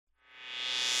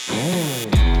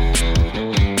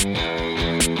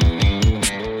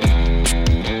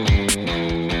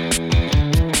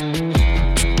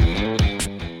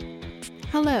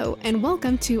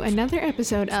welcome to another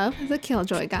episode of The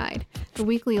Killjoy Guide, the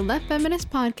weekly left feminist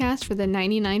podcast for the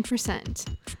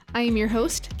 99%. I am your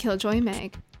host, Killjoy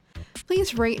Meg.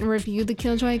 Please rate and review The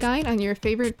Killjoy Guide on your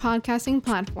favorite podcasting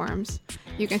platforms.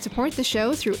 You can support the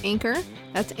show through Anchor,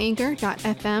 that's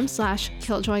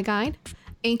anchor.fm/killjoyguide,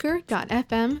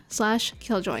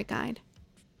 anchor.fm/killjoyguide.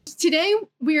 Today,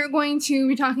 we are going to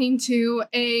be talking to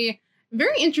a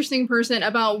very interesting person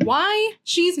about why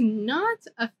she's not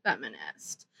a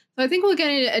feminist. So I think we'll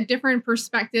get a different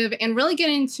perspective and really get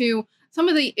into some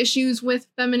of the issues with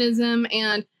feminism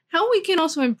and how we can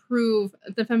also improve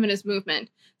the feminist movement.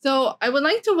 So I would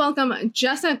like to welcome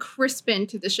Jessa Crispin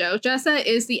to the show. Jessa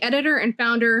is the editor and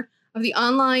founder of the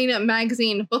online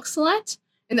magazine Book Slut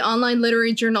and the online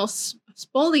literary journal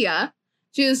Spolia.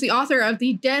 She is the author of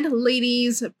the Dead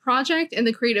Ladies Project and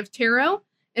the Creative Tarot.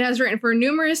 It has written for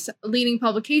numerous leading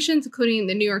publications, including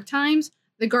the New York Times,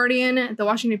 The Guardian, The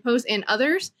Washington Post, and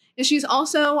others. And she's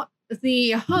also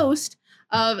the host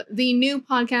of the new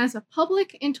podcast,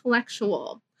 Public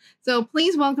Intellectual. So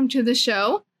please welcome to the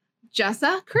show,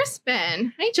 Jessa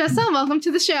Crispin. Hi, Jessa. Welcome to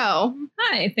the show.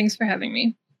 Hi. Thanks for having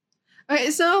me.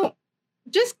 Okay, so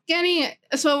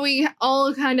we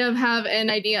all kind of have an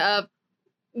idea of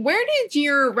where did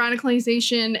your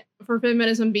radicalization for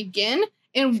feminism begin?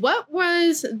 And what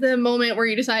was the moment where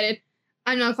you decided,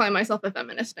 I'm not calling myself a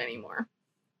feminist anymore?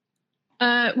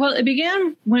 Well, it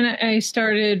began when I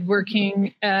started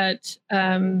working at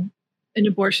an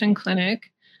abortion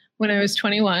clinic when I was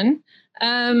 21.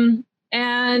 And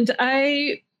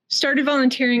I started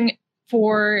volunteering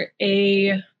for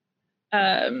a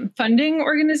funding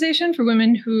organization for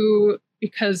women who,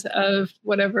 because of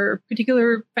whatever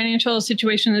particular financial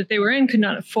situation that they were in, could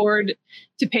not afford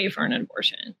to pay for an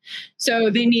abortion.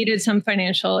 So they needed some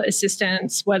financial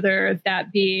assistance, whether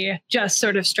that be just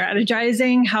sort of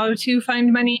strategizing how to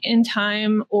find money in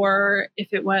time, or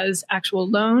if it was actual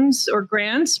loans or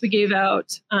grants. We gave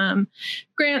out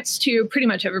grants to pretty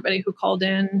much everybody who called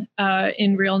in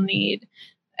real need.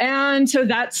 And so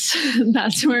that's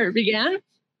where it began.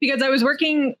 Because I was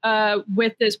working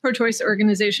with this pro-choice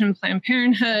organization, Planned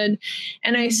Parenthood,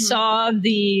 and I saw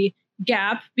the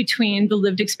gap between the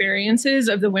lived experiences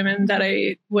of the women that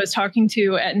I was talking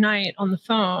to at night on the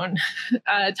phone,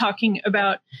 talking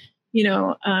about,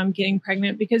 getting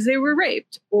pregnant because they were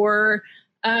raped, or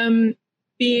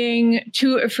being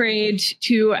too afraid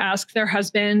to ask their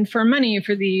husband for money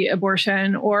for the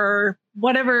abortion, or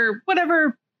whatever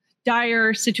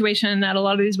dire situation that a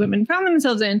lot of these women found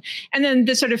themselves in. And then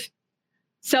this sort of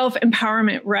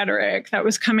self-empowerment rhetoric that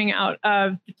was coming out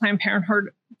of the Planned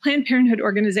Parenthood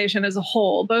organization as a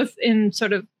whole, both in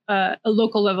sort of a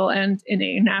local level and in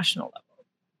a national level.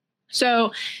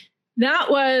 So that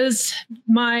was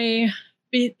the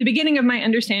beginning of my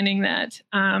understanding that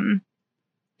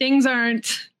things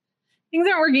aren't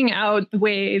working out the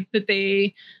way that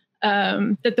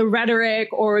that the rhetoric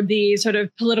or the sort of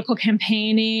political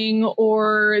campaigning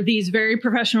or these very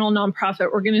professional nonprofit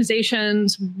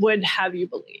organizations would have you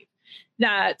believe.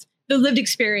 That the lived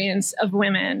experience of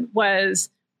women was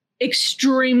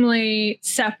extremely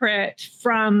separate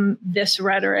from this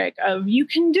rhetoric of you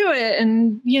can do it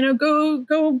and,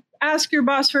 go ask your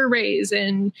boss for a raise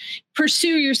and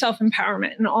pursue your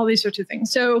self-empowerment and all these sorts of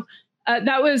things. So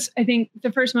that was, I think,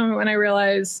 the first moment when I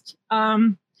realized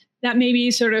that maybe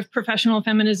sort of professional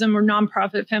feminism or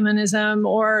nonprofit feminism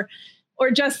or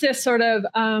just this sort of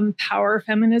power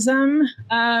feminism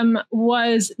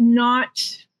was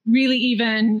not really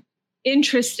even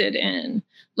interested in,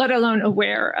 let alone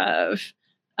aware of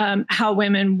how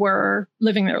women were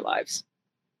living their lives.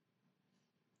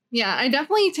 Yeah, I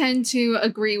definitely tend to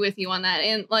agree with you on that.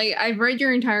 And I've read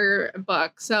your entire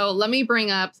book. So let me bring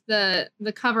up the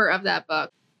cover of that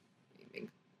book.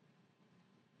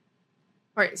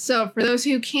 All right, so for those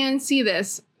who can see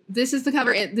this is the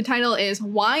cover. The title is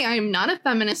Why I'm Not a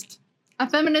Feminist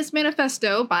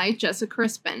Manifesto by Jessa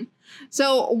Crispin.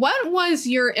 So what was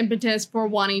your impetus for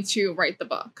wanting to write the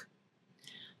book?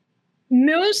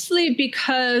 Mostly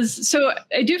because,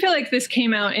 I do feel like this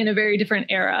came out in a very different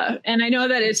era. And I know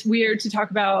that it's weird to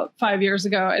talk about 5 years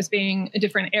ago as being a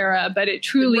different era, but it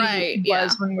truly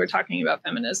was when we're talking about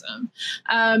feminism.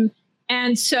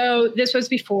 And so this was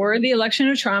before the election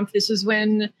of Trump. This was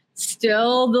when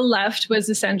still the left was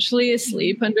essentially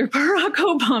asleep under Barack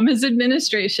Obama's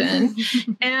administration.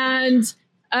 And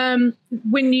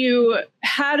when you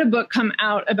had a book come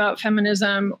out about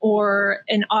feminism or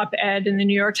an op-ed in the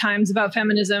New York Times about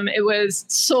feminism, it was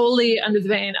solely under the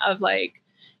vein of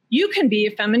you can be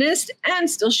a feminist and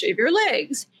still shave your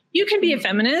legs. you can be a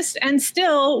feminist and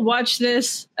still watch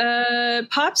this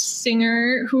pop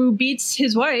singer who beats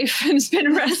his wife and has been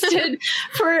arrested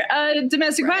for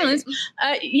domestic violence.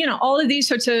 All of these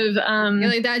sorts of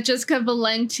like that Jessica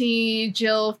Valenti,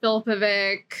 Jill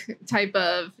Filipovic type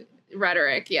of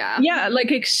rhetoric. Yeah,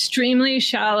 like extremely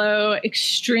shallow,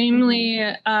 extremely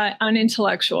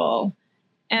unintellectual,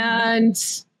 and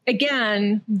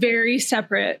again, very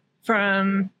separate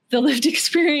from the lived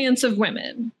experience of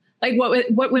women. Like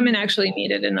what women actually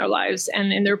needed in their lives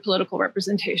and in their political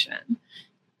representation,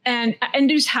 and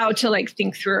just how to like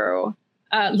think through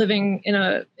living in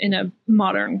a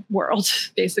modern world,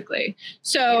 basically.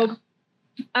 So,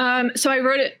 so I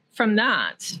wrote it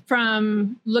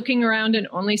from looking around and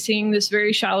only seeing this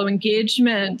very shallow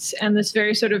engagement and this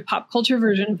very sort of pop culture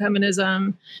version of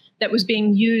feminism that was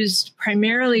being used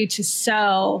primarily to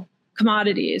sell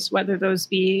commodities, whether those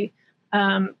be,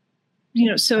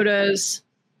 sodas,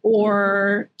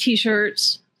 or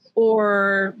T-shirts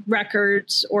or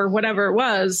records or whatever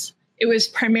it was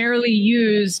primarily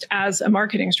used as a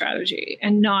marketing strategy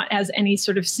and not as any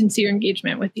sort of sincere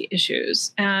engagement with the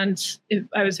issues. And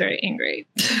I was very angry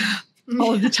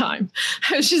all of the time.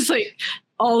 I was just like,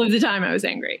 all of the time I was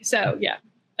angry. So yeah,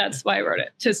 that's why I wrote it,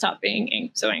 to stop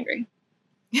being so angry.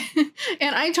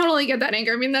 And I totally get that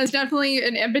anger. I mean, that's definitely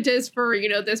an impetus for,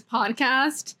 this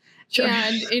podcast. Sure.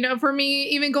 And, for me,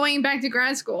 even going back to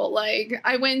grad school, like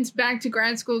I went back to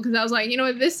grad school because I was like,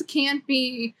 this can't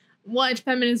be what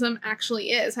feminism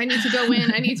actually is. I need to go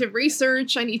in, I need to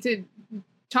research, I need to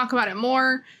talk about it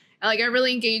more. Like I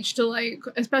really engaged to like,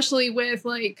 especially with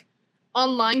like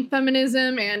online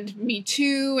feminism and Me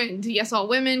Too and Yes All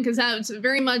Women, because that was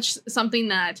very much something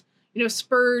that,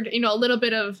 spurred, a little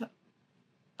bit of,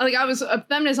 like I was a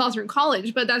feminist all through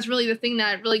college, but that's really the thing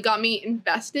that really got me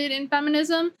invested in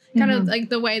feminism. Kind of like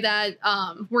the way that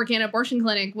working in an abortion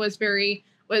clinic was very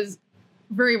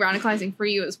radicalizing for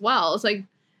you as well. It's like,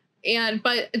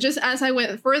 but just as I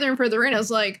went further and further in, I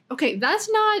was like, okay, that's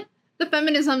not the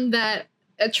feminism that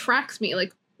attracts me.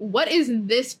 Like, what is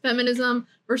this feminism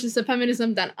versus the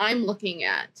feminism that I'm looking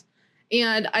at?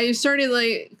 And I started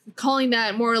like calling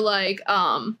that more like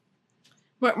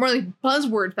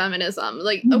buzzword feminism.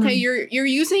 Like, okay, you're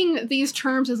using these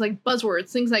terms as like buzzwords,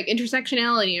 things like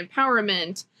intersectionality,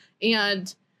 empowerment.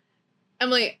 And I'm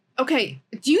like, okay,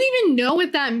 do you even know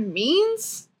what that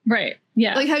means? Right.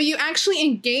 Yeah. Like, have you actually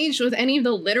engaged with any of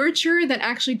the literature that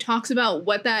actually talks about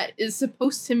what that is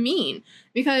supposed to mean?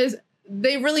 Because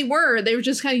they were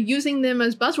just kind of using them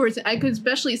as buzzwords. I could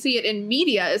especially see it in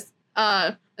media,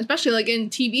 especially like in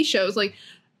TV shows, like,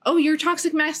 oh, you're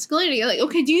toxic masculinity. Like,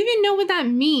 okay, do you even know what that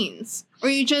means? Or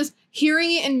are you just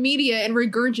hearing it in media and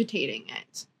regurgitating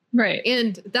it? Right.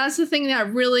 And that's the thing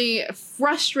that really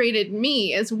frustrated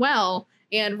me as well.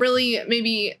 And really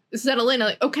maybe settle in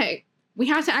like, okay, we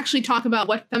have to actually talk about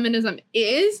what feminism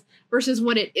is versus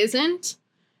what it isn't.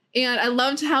 And I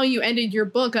loved how you ended your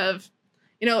book of,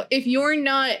 if you're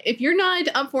not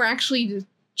up for actually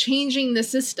changing the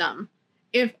system,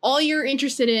 if all you're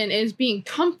interested in is being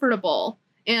comfortable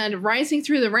and rising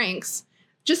through the ranks,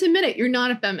 just admit it. You're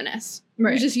not a feminist.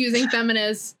 Right. You're just using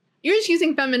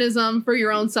feminism for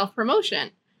your own self-promotion.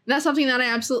 And that's something that I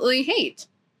absolutely hate.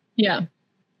 Yeah.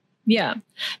 Yeah.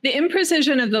 The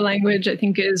imprecision of the language, I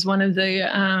think, is one of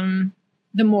the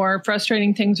more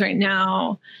frustrating things right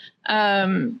now.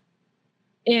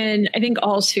 In, I think,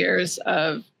 all spheres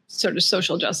of sort of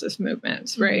social justice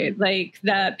movements, right? Like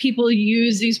that people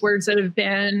use these words that have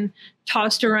been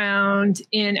tossed around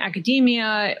in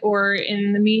academia or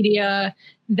in the media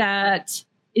that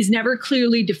is never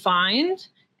clearly defined,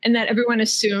 and that everyone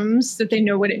assumes that they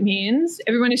know what it means.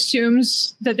 Everyone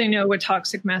assumes that they know what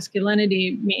toxic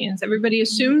masculinity means. Everybody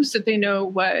assumes that they know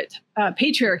what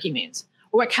patriarchy means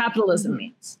or what capitalism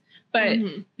means. But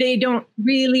they don't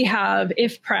really have,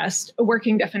 if pressed, a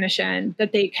working definition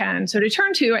that they can sort of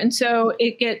turn to. And so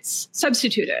it gets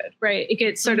substituted, right? It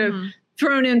gets sort of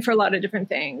thrown in for a lot of different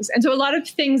things. And so a lot of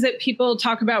things that people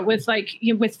talk about with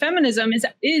with feminism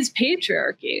is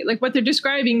patriarchy. Like what they're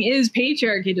describing is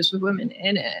patriarchy, just with women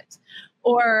in it.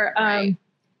 Or,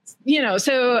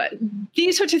 so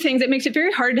these sorts of things, it makes it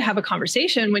very hard to have a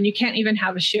conversation when you can't even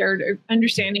have a shared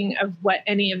understanding of what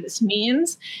any of this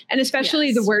means. And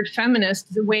especially the word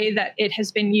feminist, the way that it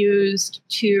has been used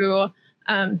to,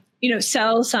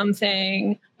 sell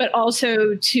something, but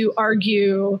also to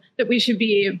argue that we should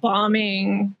be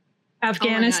bombing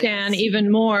Afghanistan,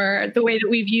 even more, the way that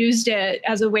we've used it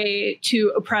as a way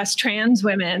to oppress trans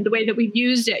women, the way that we've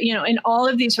used it, you know, in all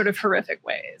of these sort of horrific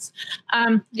ways.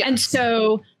 And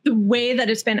so the way that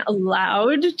it's been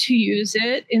allowed to use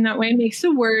it in that way makes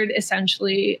the word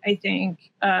essentially, I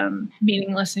think,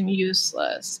 meaningless and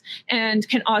useless, and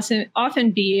can also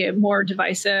often be more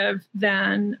divisive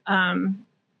than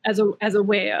as a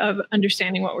way of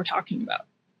understanding what we're talking about.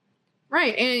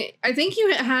 Right. And I think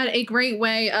you had a great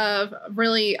way of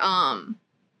really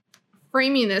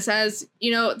framing this as,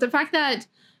 you know, the fact that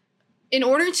in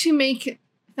order to make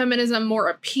feminism more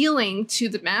appealing to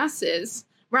the masses,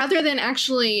 rather than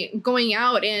actually going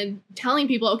out and telling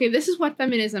people, okay, this is what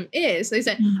feminism is, they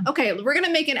said, okay, we're going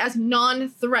to make it as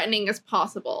non-threatening as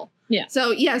possible. Yeah.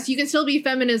 So, yes, you can still be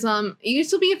feminism. You can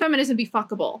still be a feminist and be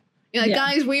fuckable. You're like,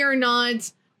 guys, we're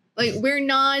not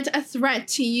a threat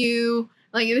to you.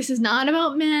 Like, this is not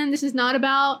about men. This is not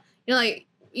about,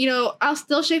 I'll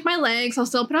still shave my legs. I'll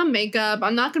still put on makeup.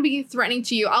 I'm not going to be threatening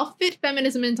to you. I'll fit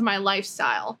feminism into my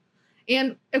lifestyle.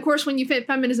 And, of course, when you fit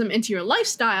feminism into your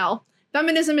lifestyle,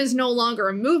 feminism is no longer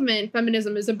a movement.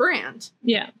 Feminism is a brand.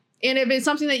 Yeah. And if it's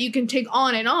something that you can take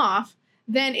on and off,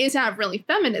 then is that really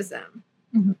feminism?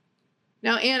 Mm-hmm.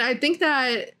 Now, and I think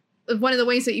that one of the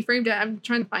ways that you framed it, I'm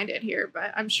trying to find it here,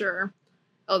 but I'm sure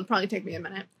it'll probably take me a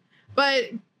minute. But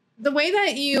the way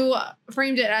that you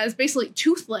framed it as basically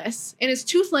toothless, and it's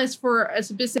toothless for a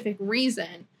specific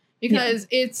reason, because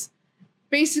it's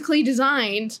basically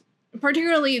designed,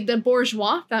 particularly the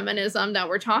bourgeois feminism that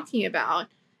we're talking about,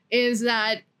 is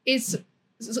that it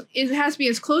has to be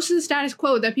as close to the status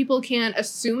quo that people can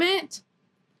assume it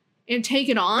and take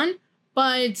it on,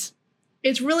 but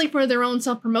it's really for their own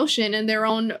self-promotion and their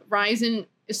own rise in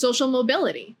social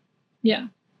mobility. Yeah.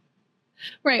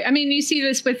 Right. I mean, you see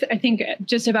this with, I think,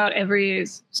 just about every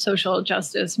social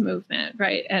justice movement,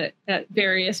 right? At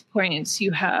various points,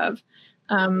 you have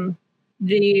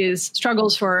these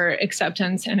struggles for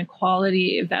acceptance and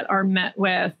equality that are met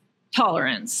with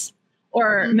tolerance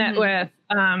or met with,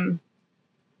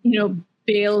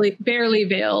 barely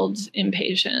veiled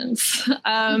impatience.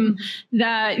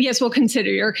 That, yes, we'll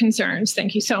consider your concerns.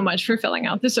 Thank you so much for filling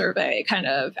out the survey kind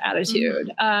of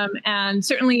attitude. And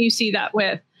certainly you see that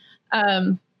with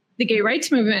the gay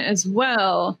rights movement as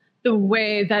well, the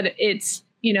way that it's,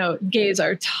 gays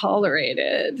are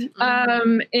tolerated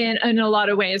in a lot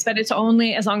of ways, but it's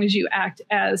only as long as you act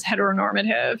as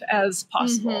heteronormative as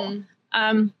possible.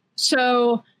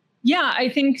 So, yeah, I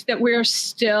think that we're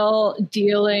still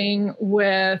dealing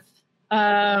with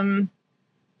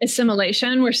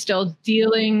assimilation. We're still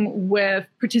dealing with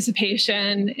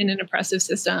participation in an oppressive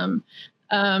system,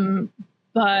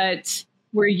 but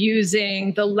we're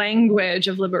using the language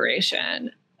of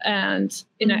liberation and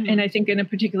I think in a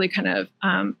particularly kind of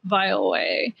vile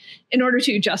way in order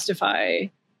to justify,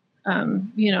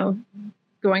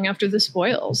 going after the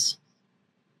spoils.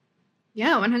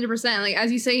 Yeah, 100%. Like,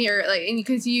 as you say here, like, and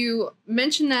because you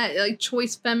mentioned that like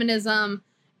choice feminism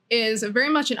is very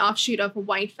much an offshoot of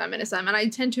white feminism. And I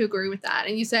tend to agree with that.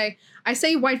 And you say, I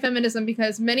say white feminism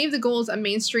because many of the goals of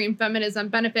mainstream feminism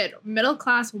benefit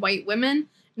middle-class white women,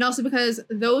 and also because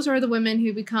those are the women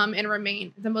who become and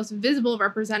remain the most visible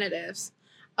representatives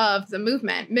of the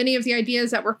movement. Many of the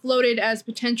ideas that were floated as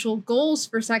potential goals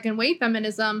for second wave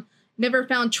feminism never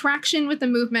found traction with the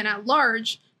movement at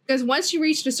large, because once you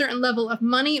reached a certain level of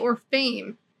money or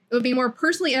fame, it would be more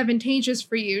personally advantageous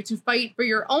for you to fight for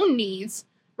your own needs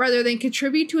rather than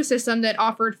contribute to a system that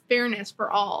offered fairness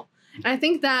for all. And I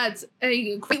think that's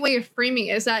a great way of framing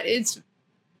it, is that it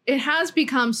has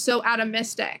become so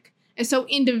atomistic and so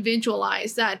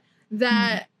individualized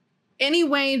that any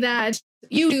way that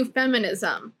you do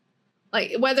feminism,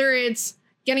 like whether it's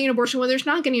getting an abortion, whether it's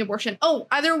not getting an abortion,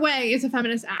 either way it's a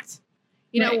feminist act.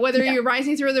 Whether you're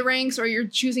rising through the ranks or you're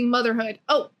choosing motherhood,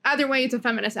 either way it's a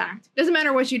feminist act. Doesn't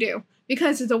matter what you do,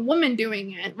 because it's a woman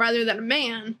doing it rather than a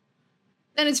man,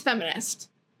 then it's feminist.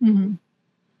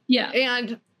 Yeah.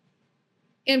 And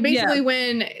basically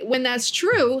when that's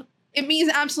true, it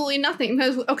means absolutely nothing,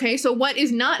 because, okay, so what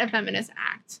is not a feminist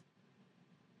act?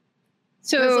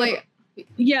 So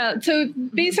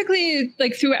basically,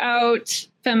 like, throughout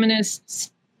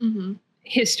feminists'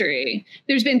 history,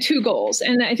 there's been two goals.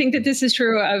 And I think that this is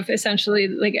true of essentially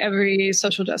like every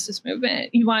social justice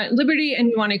movement. You want liberty and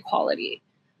you want equality.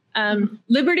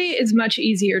 Liberty is much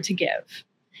easier to give.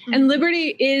 And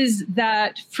liberty is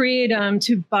that freedom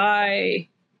to buy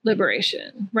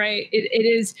liberation, right? It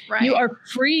is, right. You are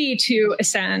free to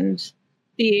ascend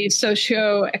the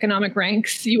socioeconomic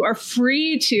ranks. You are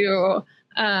free to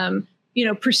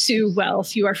pursue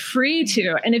wealth. You are free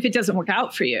to, and if it doesn't work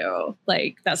out for you,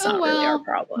 like that's not really our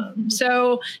problem.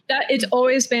 So that it's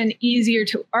always been easier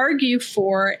to argue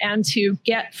for and to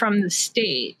get from the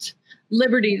state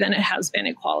liberty than it has been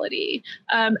equality.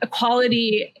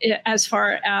 Equality as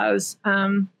far as,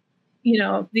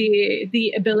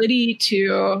 the ability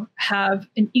to have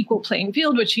an equal playing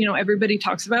field, which, everybody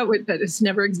talks about, but it's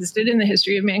never existed in the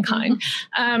history of mankind.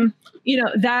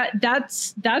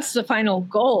 That's the final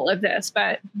goal of this,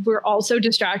 but we're also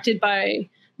distracted by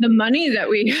the money that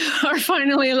we are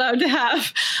finally allowed to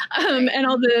have, and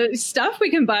all the stuff we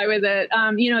can buy with it.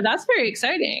 That's very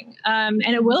exciting. And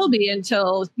it will be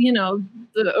until,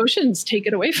 the oceans take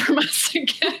it away from us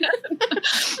again.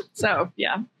 So,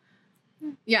 yeah.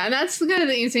 Yeah, that's kind of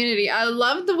the insanity. I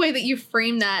love the way that you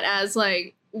frame that as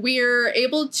like, we're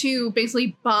able to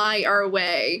basically buy our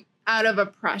way out of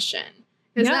oppression.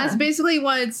 Because that's basically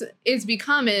what it's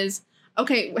become is,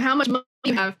 okay, how much money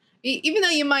you have. Even though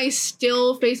you might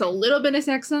still face a little bit of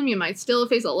sexism, you might still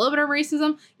face a little bit of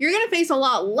racism, you're going to face a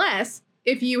lot less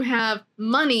if you have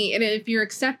money and if you're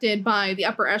accepted by the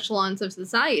upper echelons of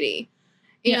society.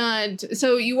 Yeah. And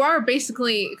so you are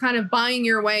basically kind of buying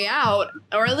your way out,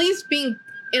 or at least being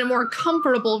in a more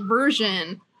comfortable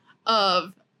version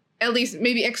of at least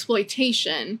maybe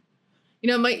exploitation.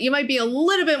 You might be a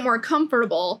little bit more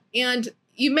comfortable, and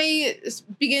you may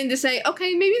begin to say,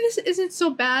 okay, maybe this isn't so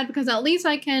bad because at least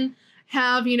I can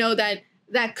have,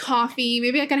 that coffee.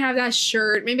 Maybe I can have that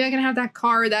shirt. Maybe I can have that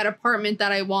car, that apartment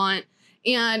that I want,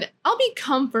 and I'll be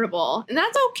comfortable, and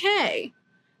that's okay.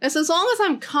 And so as long as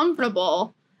I'm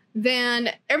comfortable,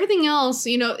 then everything else,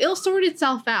 it'll sort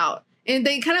itself out. And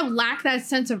they kind of lack that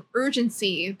sense of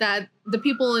urgency that the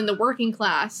people in the working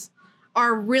class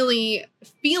are really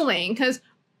feeling. Because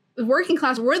the working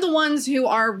class, we're the ones who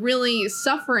are really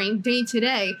suffering day to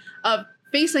day of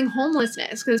facing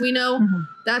homelessness. Because we know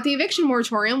that the eviction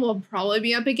moratorium will probably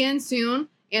be up again soon.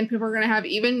 And people are going to have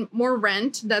even more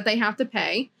rent that they have to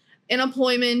pay.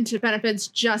 Unemployment benefits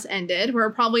just ended. We're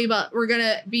going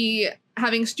to be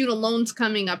having student loans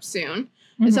coming up soon.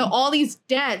 And so all these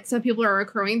debts that people are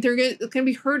accruing, they're going to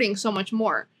be hurting so much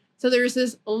more. So there's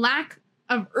this lack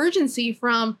of urgency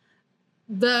from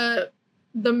the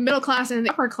middle class and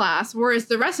the upper class, whereas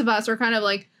the rest of us are kind of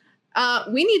like,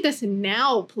 we need this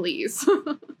now, please.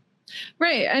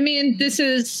 Right. I mean, this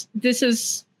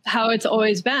is how it's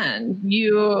always been.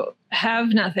 You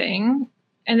have nothing,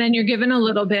 and then you're given a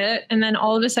little bit, and then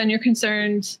all of a sudden you're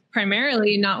concerned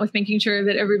primarily not with making sure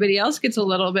that everybody else gets a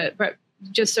little bit, but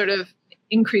just sort of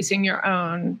increasing your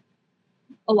own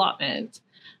allotment.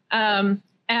 And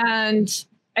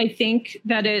I think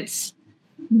that it's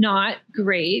not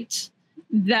great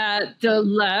that the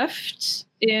left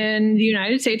in the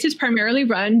United States is primarily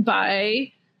run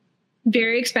by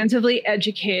very expensively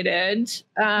educated,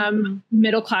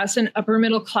 middle class and upper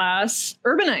middle class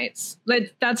urbanites.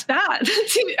 Like, that's bad.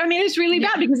 I mean, it's really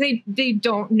bad because they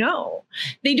don't know.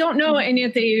 They don't know, and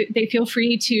yet they feel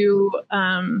free to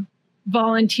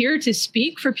volunteer to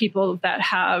speak for people that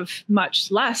have much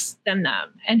less than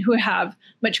them and who have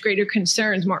much greater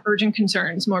concerns, more urgent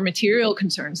concerns, more material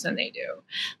concerns than they do.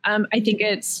 I think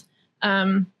it's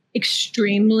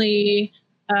extremely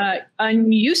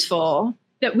unuseful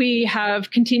that we have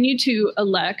continued to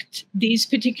elect this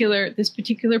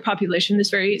particular population, this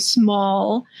very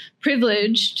small,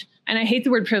 privileged, and I hate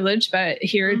the word privilege, but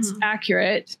here it's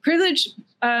accurate, privileged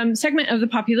segment of the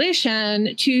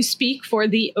population to speak for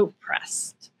the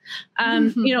oppressed.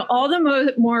 All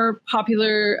the more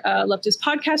popular leftist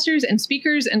podcasters and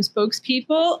speakers and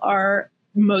spokespeople are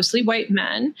mostly white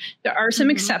men. There are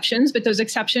some exceptions, but those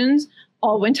exceptions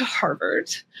all went to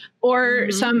Harvard or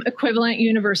some equivalent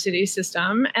university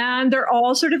system. And they're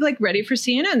all sort of like ready for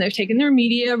CNN. They've taken their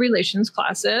media relations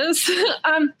classes.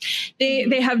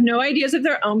 They have no ideas of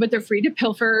their own, but they're free to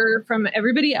pilfer from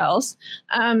everybody else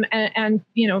and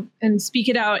speak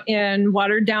it out in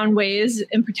watered down ways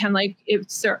and pretend like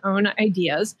it's their own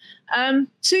ideas. I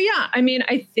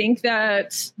think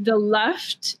that the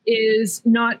left is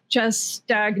not just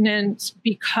stagnant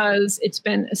because it's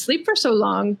been asleep for so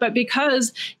long, but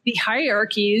because the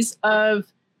hierarchies of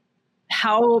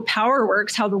how power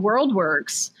works, how the world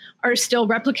works, are still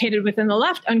replicated within the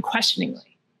left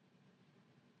unquestioningly.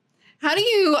 How do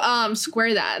you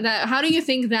square that? How do you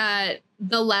think that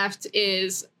the left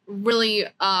is really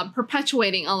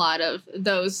perpetuating a lot of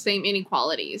those same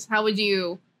inequalities? How would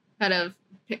you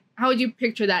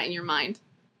picture that in your mind?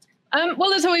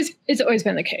 Well, it's always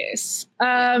been the case.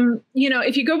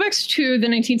 If you go back to the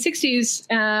 1960s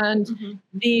and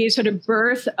the sort of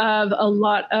birth of a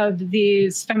lot of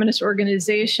these feminist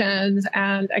organizations,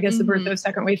 and I guess the birth of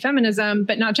second wave feminism,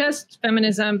 but not just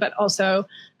feminism, but also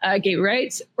gay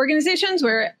rights organizations,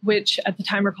 which at the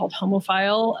time were called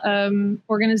homophile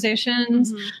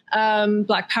organizations,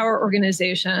 Black Power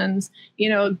organizations.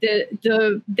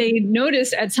 They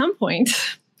noticed at some point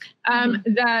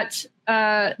that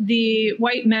the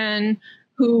white men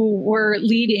who were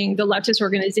leading the leftist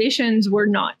organizations were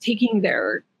not taking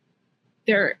their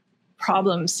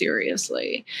problems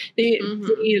seriously. The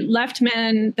left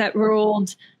men that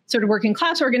ruled sort of working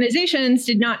class organizations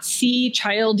did not see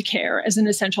childcare as an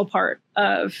essential part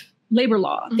of labor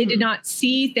law. They did not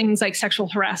see things like sexual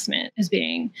harassment as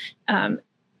being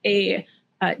a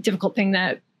difficult thing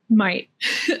that might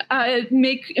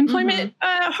make employment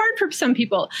hard for some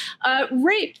people.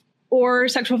 Rape or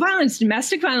sexual violence,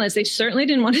 domestic violence, they certainly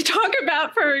didn't want to talk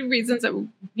about for reasons that,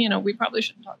 we probably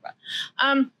shouldn't talk about.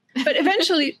 But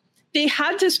eventually they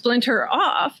had to splinter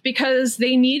off because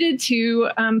they needed to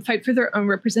fight for their own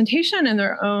representation and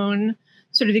their own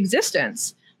sort of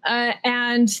existence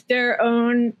and their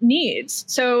own needs.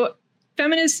 So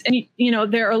feminists, and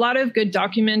there are a lot of good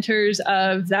documenters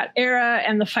of that era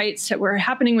and the fights that were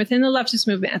happening within the leftist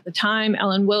movement at the time.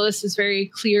 Ellen Willis is very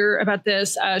clear about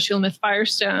this. Sheila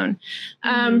Firestone,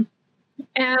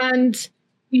 and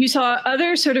you saw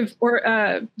other sort of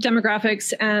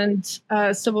demographics and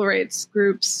civil rights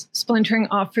groups splintering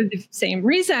off for the same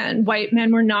reason. White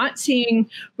men were not seeing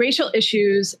racial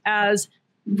issues as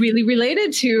really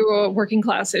related to working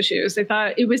class issues. They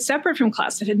thought it was separate from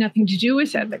class. It had nothing to do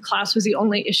with it. That class was the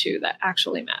only issue that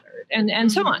actually mattered,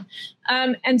 and so on.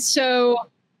 And so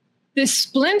this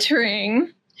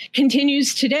splintering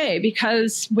continues today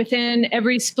because within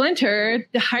every splinter,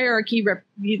 the hierarchy,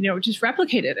 just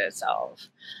replicated itself.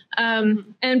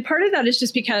 And part of that is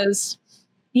just because,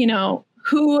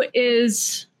 who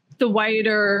is the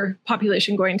wider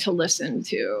population going to listen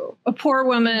to? A poor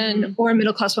woman or a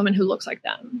middle-class woman who looks like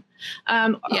them?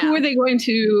 Who are they going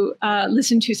to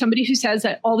listen to? Somebody who says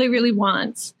that all they really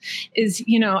want is,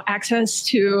 access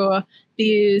to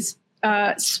these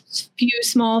few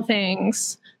small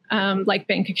things like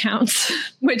bank accounts,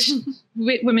 which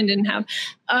women didn't have,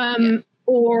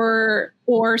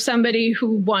 or somebody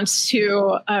who wants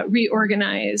to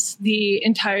reorganize the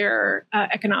entire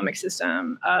economic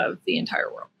system of the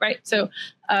entire world, right? So,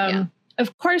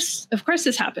 of course,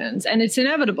 this happens, and it's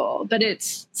inevitable. But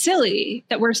it's silly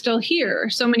that we're still here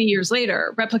so many years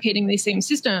later, replicating these same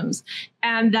systems,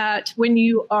 and that when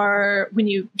you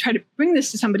try to bring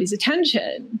this to somebody's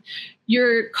attention,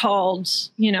 you're called,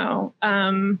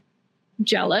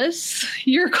 jealous.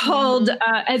 You're called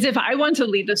as if I want to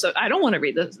lead this. I don't want to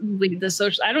lead this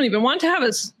social. I don't even want to have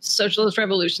a socialist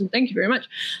revolution. Thank you very much.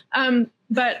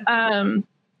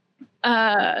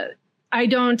 I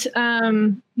don't.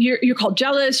 You're called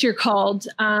jealous. You're called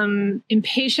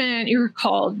impatient. You're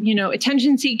called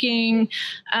attention seeking,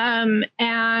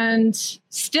 and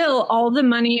still all the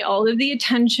money, all of the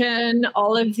attention,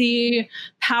 all of the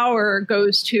power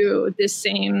goes to this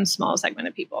same small segment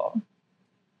of people.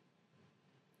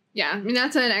 Yeah, I mean,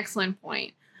 that's an excellent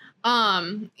point.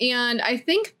 And I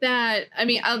think that,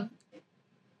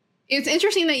 it's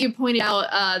interesting that you pointed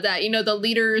out that, the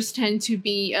leaders tend to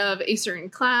be of a certain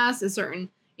class, a certain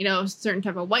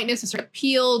type of whiteness, a certain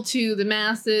appeal to the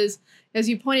masses. As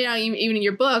you pointed out, even in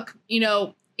your book,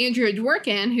 Andrea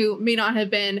Dworkin, who may not have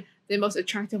been the most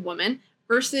attractive woman,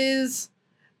 versus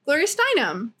Gloria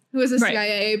Steinem, who is a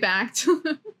CIA-backed.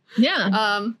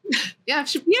 Yeah.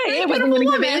 She, wasn't going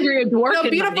to give Andrea Dworkin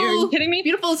beautiful, money. Are you kidding me?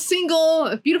 Beautiful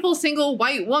single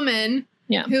white woman.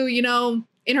 Yeah. Who,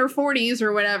 in her 40s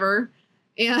or whatever.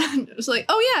 And it was like,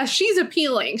 oh yeah, she's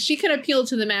appealing. She can appeal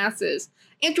to the masses.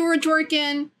 Andrea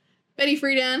Dworkin, Betty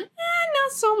Friedan,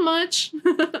 not so much.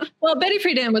 Well, Betty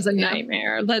Friedan was a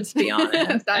nightmare. Let's be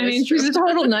honest. She's a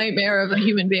total nightmare of a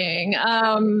human being.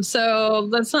 So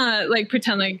let's not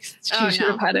pretend like she should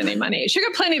have had any money. She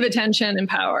got plenty of attention and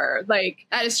power. That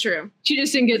is true. She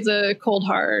just didn't get the cold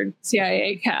hard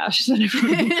CIA cash that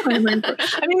everyone was clamoring for.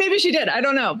 Maybe she did. I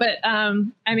don't know. But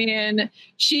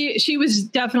she was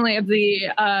definitely of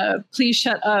the please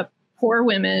shut up, poor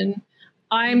women.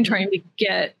 I'm trying to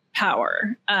get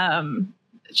power.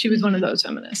 She was one of those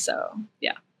feminists. So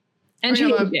yeah. And she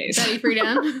was gays. Betty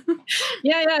Friedan.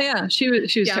 Yeah. She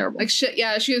was terrible.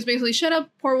 She was basically shut up,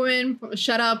 poor women,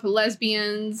 shut up,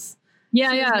 lesbians. She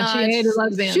hated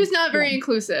lesbians. She was not very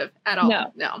inclusive at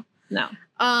all. No.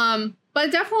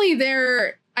 But definitely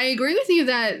I agree with you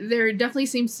that there definitely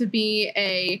seems to be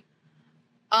a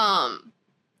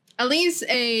at least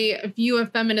a view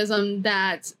of feminism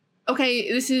that,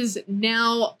 okay, this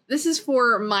is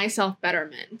for my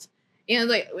self-betterment.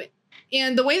 And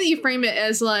and the way that you frame it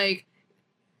as like,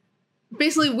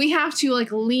 basically we have to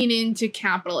like lean into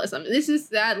capitalism. This is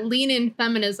that lean in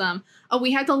feminism. Oh,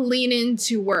 we have to lean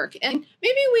into work, and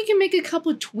maybe we can make a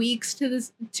couple of tweaks to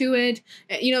it.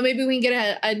 Maybe we can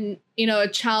get a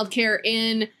childcare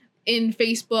in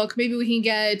Facebook. Maybe we can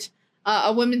get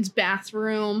a women's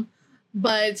bathroom.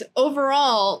 But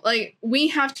overall, like, we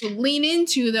have to lean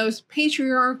into those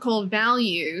patriarchal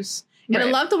values. And I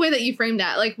love the way that you framed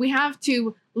that. Like, we have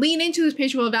to lean into those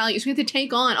patriarchal values. We have to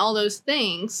take on all those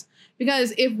things,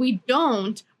 because if we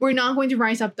don't, we're not going to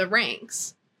rise up the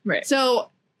ranks. Right. So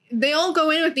they all go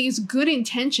in with these good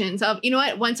intentions of, you know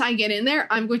what, once I get in there,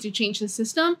 I'm going to change the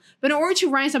system. But in order to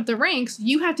rise up the ranks,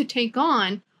 you have to take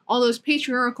on all those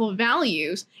patriarchal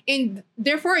values. And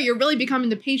therefore, you're really becoming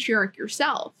the patriarch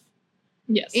yourself.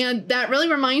 Yes. And that really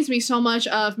reminds me so much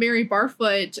of Mary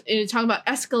Barfoot talking about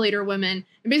escalator women,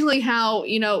 and basically how,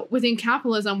 within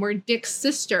capitalism, we're Dick's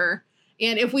sister.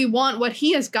 And if we want what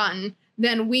he has gotten,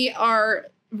 then we are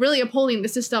really upholding the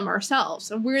system ourselves.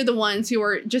 So we're the ones who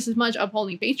are just as much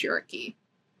upholding patriarchy.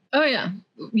 Oh, yeah.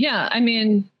 Yeah. I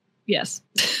mean, yes.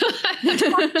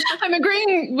 I'm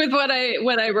agreeing with what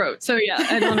I wrote. So, yeah,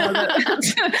 I don't know. Now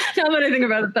that I think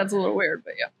about it, that's a little weird,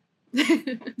 but yeah.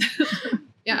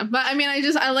 Yeah. But I mean,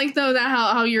 I like, though, that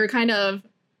how you're kind of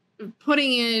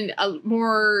putting in a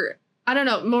more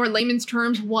layman's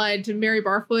terms what Mary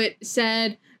Barfoot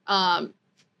said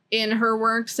in her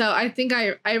work. So I think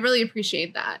I really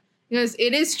appreciate that, because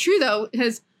it is true, though,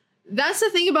 because that's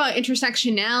the thing about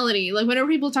intersectionality. Like, whenever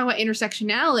people talk about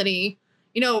intersectionality,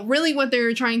 really what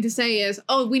they're trying to say is,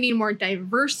 oh, we need more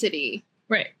diversity.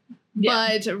 Right.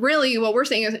 Yeah. But really what we're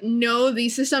saying is, no,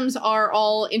 these systems are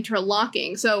all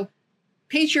interlocking. So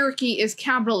patriarchy is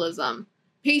capitalism.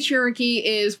 Patriarchy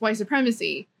is white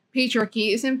supremacy.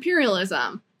 Patriarchy is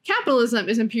imperialism. Capitalism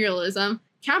is imperialism.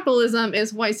 Capitalism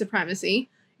is white supremacy.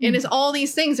 And it's all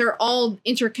these things are all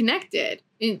interconnected.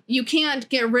 And you can't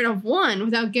get rid of one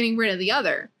without getting rid of the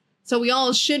other. So we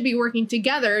all should be working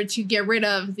together to get rid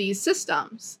of these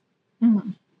systems.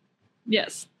 Mm-hmm.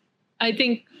 Yes. I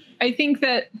think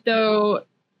that, though,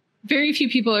 very few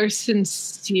people are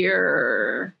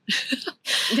sincere.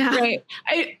 Yeah. Right.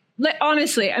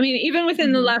 Honestly, I mean, even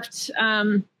within the left,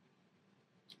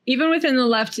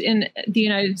 in the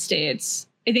United States,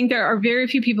 I think there are very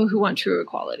few people who want true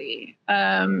equality.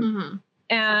 And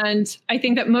I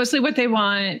think that mostly what they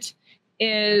want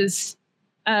is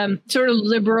sort of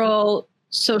liberal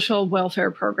social welfare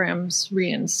programs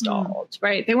reinstalled,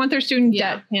 right? They want their student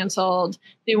debt canceled.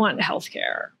 They want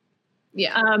healthcare.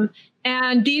 Yeah.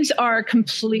 And these are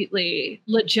completely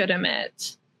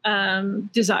legitimate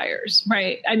desires,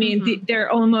 right? I mean,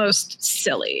 they're almost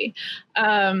silly.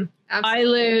 I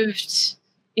lived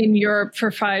in Europe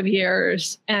for 5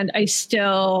 years, and I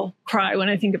still cry when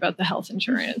I think about the health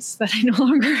insurance that I no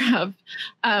longer have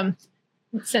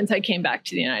since I came back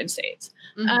to the United States.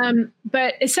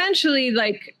 But essentially,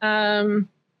 like,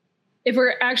 if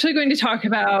we're actually going to talk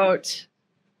about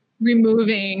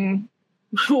removing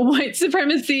white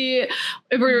supremacy,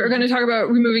 if we're going to talk about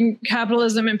removing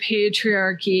capitalism and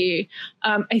patriarchy,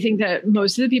 I think that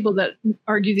most of the people that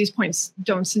argue these points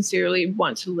don't sincerely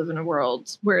want to live in a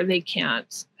world where they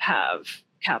can't have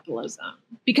capitalism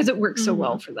because it works so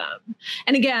well for them.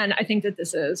 And again, I think that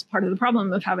this is part of the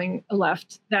problem of having a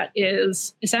left that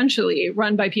is essentially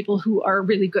run by people who are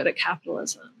really good at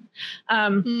capitalism.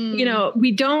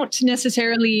 We don't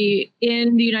necessarily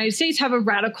in the United States have a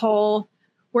radical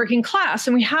working class,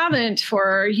 and we haven't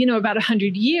for, about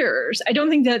 100 years. I don't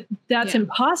think that that's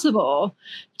impossible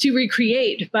to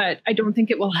recreate, but I don't think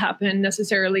it will happen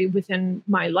necessarily within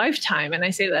my lifetime. And I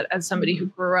say that as somebody who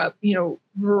grew up,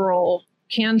 rural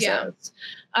Kansas.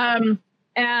 And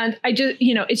I just,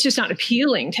 it's just not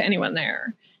appealing to anyone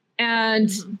there. And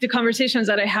the conversations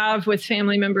that I have with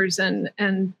family members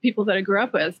and people that I grew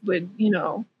up with would,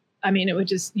 it would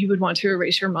just, you would want to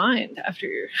erase your mind after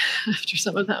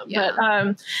some of them. Yeah.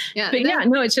 But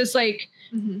it's just like,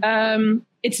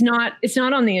 it's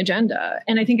not on the agenda.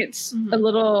 And I think it's a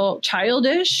little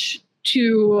childish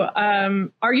to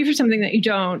argue for something that you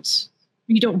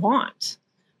don't want.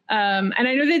 And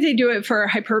I know that they do it for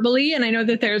hyperbole, and I know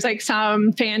that there's like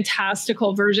some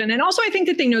fantastical version. And also I think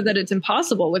that they know that it's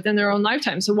impossible within their own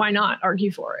lifetime. So why not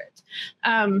argue for it?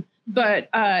 But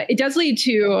it does lead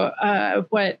to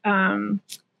what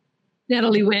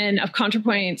Natalie Wynn of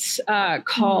ContraPoints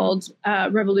called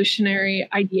revolutionary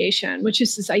ideation, which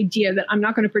is this idea that I'm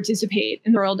not going to participate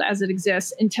in the world as it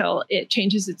exists until it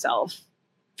changes itself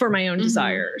for my own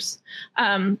desires.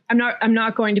 I'm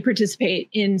not going to participate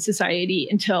in society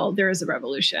until there is a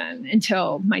revolution,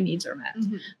 until my needs are met.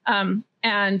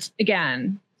 And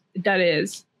again, that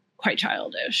is quite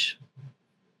childish.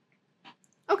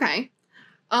 Okay.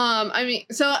 I mean,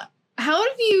 so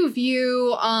how do you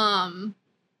view,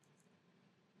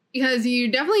 because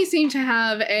you definitely seem to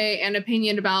have an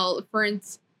opinion about,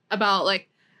 about like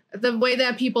the way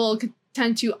that people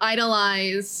tend to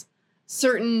idolize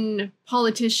certain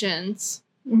politicians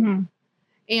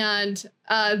and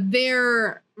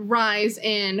their rise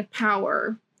in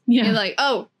power. Yeah. And like,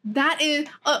 oh, that is,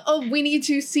 we need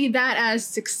to see that as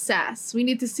success. We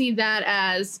need to see that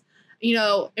as, you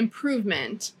know,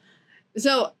 improvement.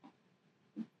 So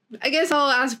I guess I'll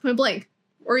ask point blank.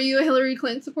 Were you a Hillary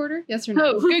Clinton supporter? Yes or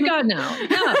no? Oh, good God, no.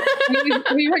 No.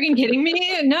 Are you fucking kidding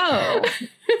me? No.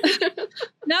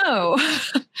 No.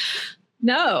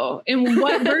 No. In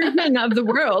what version of the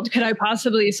world could I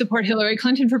possibly support Hillary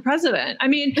Clinton for president? I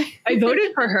mean, I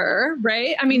voted for her,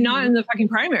 right? I mean, not in the fucking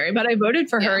primary, but I voted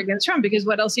for her against Trump because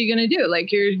what else are you going to do?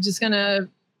 Like, you're just going to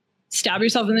stab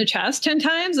yourself in the chest 10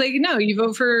 times? Like, no, you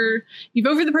vote for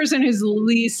the person who's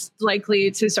least likely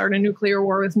to start a nuclear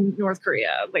war with North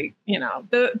Korea. Like, you know,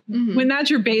 when that's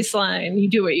your baseline, you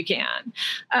do what you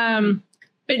can.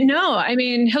 But no, I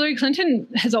mean, Hillary Clinton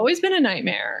has always been a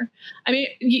nightmare. I mean,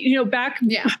 you know, back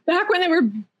when they were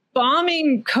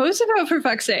bombing Kosovo, for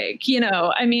fuck's sake, you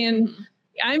know, I mean,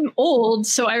 I'm old,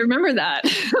 so I remember that.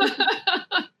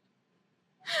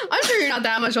 I'm sure you're not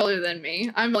that much older than me.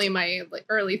 I'm only in my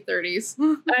early 30s.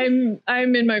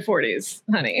 I'm in my 40s,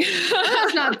 honey.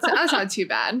 That's not too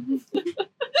bad.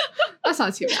 That's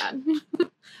not too bad.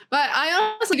 But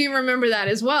I honestly do remember that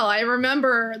as well. I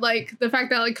remember like the fact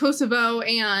that like Kosovo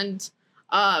and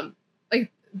like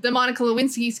the Monica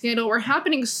Lewinsky scandal were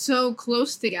happening so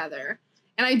close together.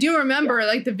 And I do remember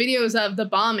like the videos of the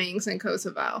bombings in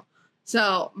Kosovo.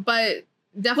 So, but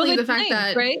definitely the fact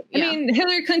that, right? Yeah. I mean,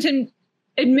 Hillary Clinton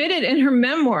admitted in her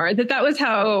memoir that was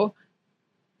how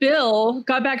Bill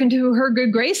got back into her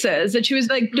good graces, that she was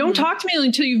like, don't talk to me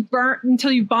until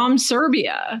you've bombed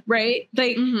Serbia, right?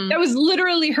 Like that was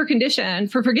literally her condition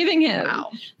for forgiving him. Wow.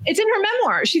 It's in her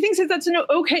memoir. She thinks that that's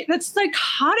that's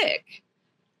psychotic.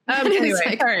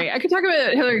 Anyway, sorry, I could talk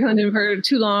about Hillary Clinton for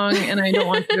too long and I don't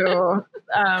want to,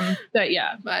 but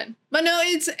yeah. But no,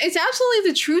 it's absolutely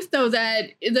the truth though,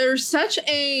 that there's such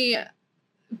a,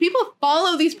 people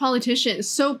follow these politicians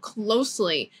so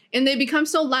closely and they become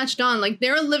so latched on, like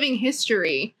their living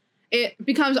history, it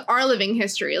becomes our living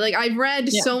history. Like I've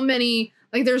read so many,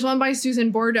 like there's one by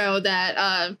Susan Bordeaux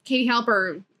that Katie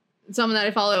Halper, someone that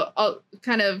I follow,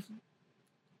 kind of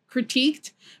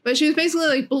critiqued, but she was basically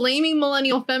like blaming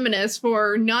millennial feminists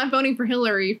for not voting for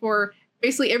Hillary for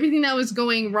basically everything that was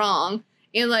going wrong.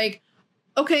 And like,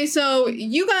 okay, so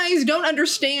you guys don't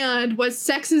understand what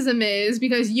sexism is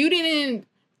because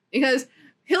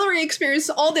Hillary experienced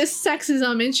all this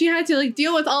sexism and she had to like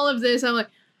deal with all of this. I'm like,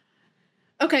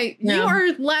 okay, you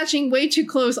are latching way too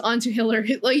close onto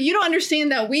Hillary. Like, you don't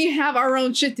understand that we have our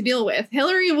own shit to deal with.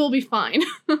 Hillary will be fine.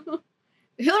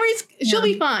 She'll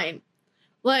be fine.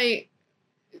 Like,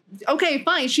 okay,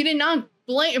 fine. She did not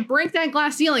break that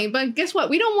glass ceiling. But guess what?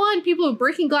 We don't want people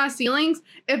breaking glass ceilings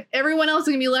if everyone else is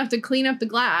going to be left to clean up the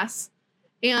glass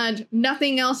and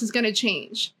nothing else is going to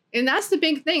change. And that's the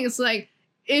big thing. It's like,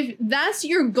 if that's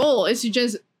your goal, is to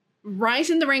just rise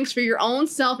in the ranks for your own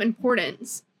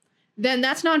self-importance, then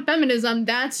that's not feminism.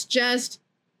 That's just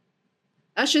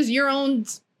your own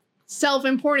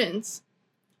self-importance.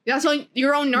 That's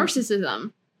your own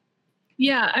narcissism.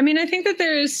 Yeah, I mean, I think that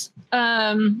there's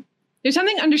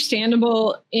something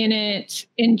understandable in it,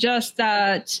 in just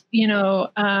that, you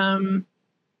know,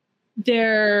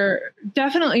 there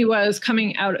definitely was,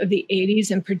 coming out of the 80s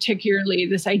and particularly,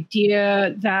 this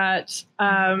idea that,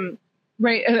 of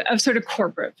sort of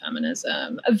corporate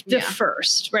feminism, of the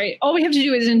first, right? All we have to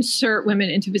do is insert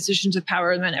women into positions of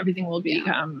power and then everything will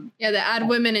become... Yeah, the add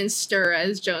women in stir,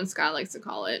 as Joan Scott likes to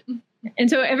call it.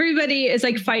 And so everybody is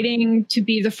like fighting to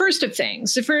be the first of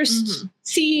things, the first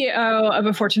CEO of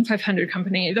a Fortune 500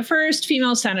 company, the first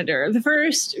female senator, the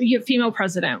first female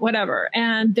president, whatever.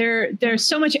 And there's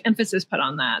so much emphasis put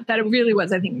on that it really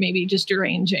was, I think, maybe just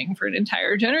deranging for an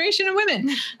entire generation of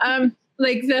women.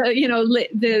 Like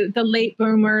the late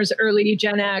boomers, early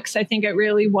Gen X, I think it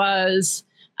really was,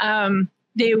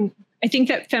 I think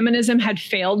that feminism had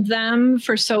failed them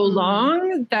for so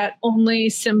long that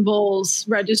only symbols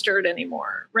registered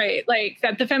anymore, right? Like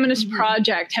that the feminist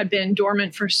project had been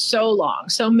dormant for so long,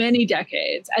 so many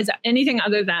decades, as anything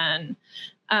other than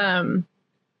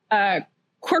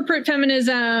corporate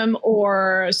feminism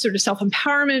or sort of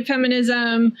self-empowerment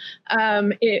feminism.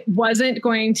 It wasn't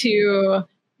going to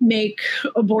make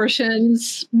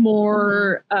abortions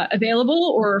more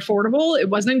available or affordable. It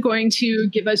wasn't going to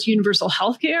give us universal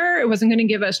health care. It wasn't going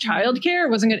to give us childcare.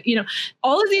 It wasn't going to,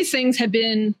 all of these things have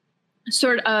been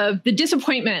sort of the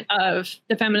disappointment of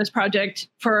the feminist project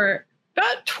for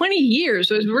about 20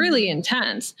 years. It was really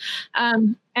intense.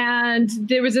 And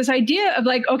there was this idea of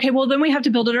like, okay, well, then we have to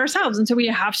build it ourselves. And so we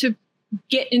have to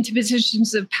get into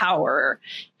positions of power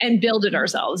and build it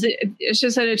ourselves. It's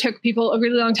just that it took people a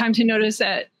really long time to notice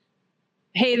that,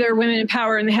 hey, there are women in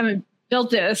power and they haven't built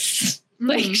this.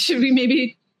 Like, should we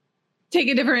maybe take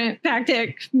a different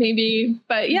tactic? Maybe.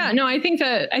 But yeah, no, I think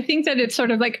that it's sort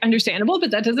of like understandable,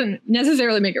 but that doesn't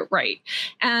necessarily make it right.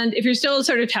 And if you're still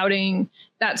sort of touting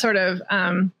that sort of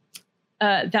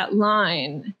that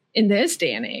line in this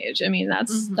day and age, I mean,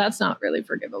 that's not really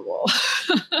forgivable.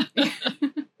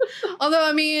 Although,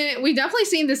 I mean, we definitely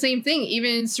seen the same thing,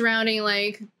 even surrounding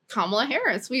like Kamala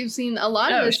Harris. We've seen a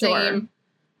lot of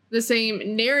the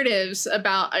same narratives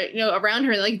about, around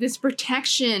her, like this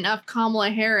protection of Kamala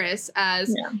Harris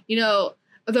as,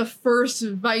 the first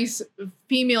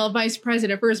female vice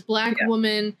president, first Black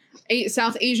woman,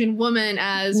 South Asian woman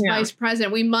as vice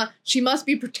president. She must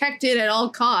be protected at all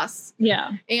costs.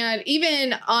 Yeah. And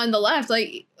even on the left,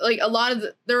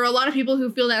 there are a lot of people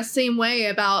who feel that same way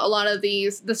about a lot of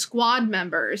the squad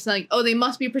members. Like, oh, they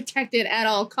must be protected at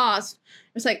all costs.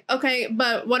 It's like, okay,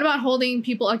 but what about holding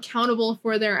people accountable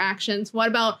for their actions? What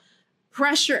about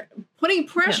putting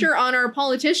pressure on our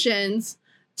politicians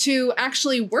to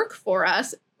actually work for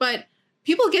us? But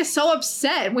people get so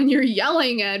upset when you're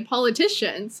yelling at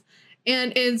politicians.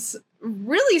 And it's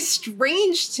really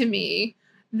strange to me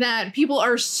that people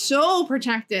are so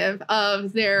protective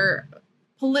of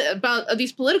of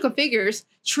these political figures,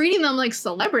 treating them like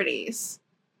celebrities.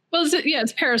 Well,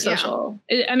 it's parasocial.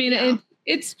 Yeah.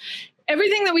 It's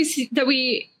everything that we see, that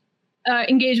we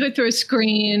engage with through a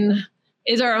screen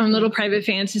is our own little private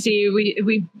fantasy.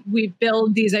 We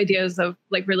build these ideas of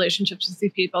like relationships with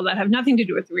these people that have nothing to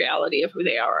do with the reality of who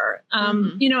they are.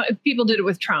 If people did it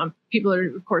with Trump, people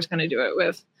are of course going to do it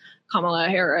with Kamala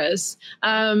Harris.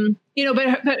 But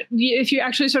if you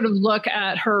actually sort of look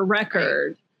at her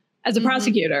record as a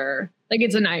prosecutor, like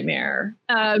it's a nightmare.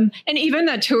 And even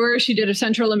that tour she did of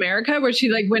Central America, where she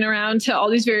like went around to all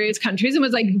these various countries and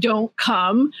was like, don't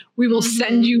come, we will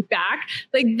send you back.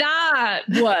 Like that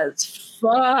was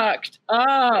fucked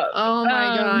up. Oh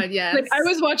my God, yes. Like I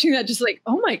was watching that just like,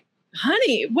 oh my,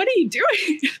 honey, what are you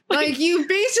doing? like you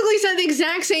basically said the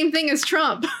exact same thing as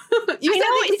Trump. You said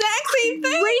the exact same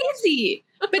thing. Crazy.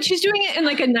 But she's doing it in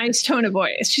like a nice tone of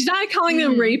voice. She's not calling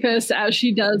them rapists as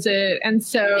she does it. And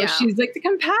so she's like the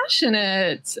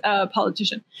compassionate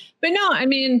politician. But no, I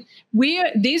mean,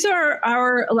 these are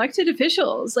our elected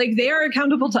officials. Like they are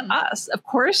accountable to us. Of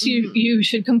course, you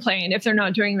should complain if they're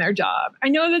not doing their job. I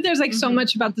know that there's like so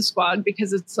much about the squad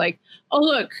because it's like, oh,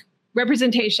 look,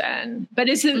 representation, but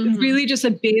it's really just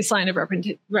a baseline of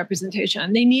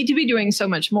representation. They need to be doing so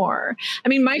much more. I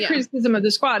mean, my criticism of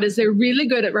the squad is they're really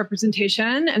good at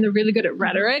representation and they're really good at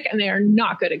rhetoric and they are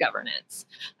not good at governance.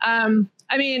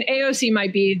 I mean, AOC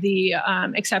might be the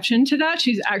exception to that.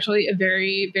 She's actually a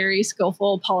very, very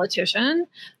skillful politician.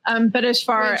 But as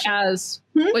far as...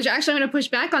 Which actually I'm going to push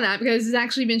back on that because it's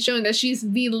actually been shown that she's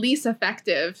the least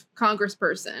effective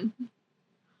congressperson.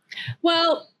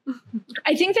 Well,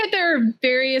 I think that there are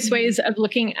various ways of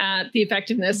looking at the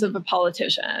effectiveness of a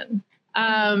politician.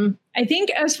 I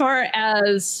think as far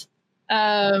as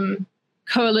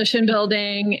coalition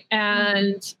building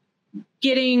and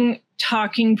getting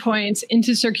talking points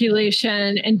into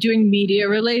circulation and doing media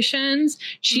relations,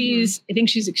 I think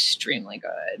she's extremely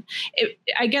good.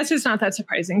 I guess it's not that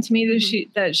surprising to me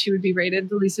that she would be rated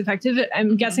the least effective.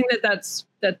 I'm guessing that's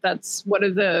what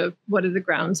are the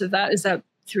grounds of that? Is that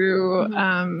through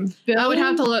bill? I would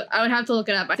have to look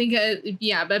it up. I think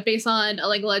but based on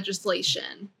like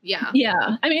legislation. Yeah.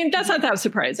 I mean, that's not that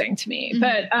surprising to me.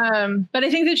 But I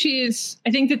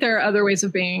think that there are other ways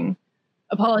of being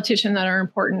a politician that are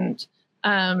important.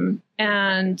 And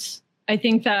I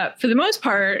think that for the most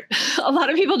part, a lot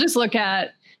of people just look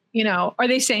at, are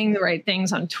they saying the right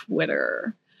things on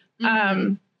Twitter?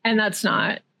 And that's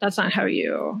not how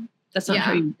you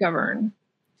govern.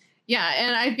 Yeah,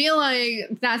 and I feel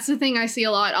like that's the thing I see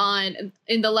a lot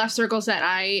in the left circles that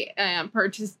I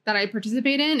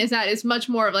participate in, is that it's much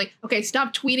more of like, okay,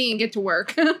 stop tweeting and get to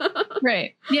work.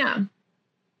 Right. Yeah.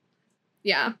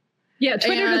 Yeah. Yeah.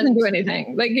 Twitter doesn't do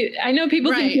anything. Like I know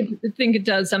people think it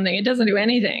does something. It doesn't do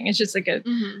anything. It's just like a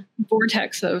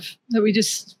vortex that we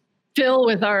just fill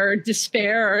with our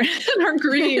despair and our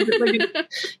grief. Like,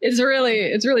 it's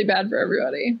really bad for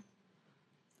everybody.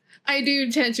 I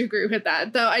do tend to agree with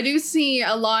that, though. I do see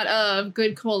a lot of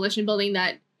good coalition building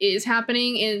that is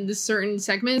happening in the certain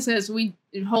segments, as we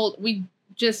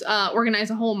just organize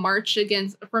a whole march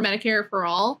for Medicare for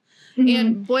All.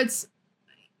 And kind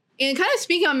of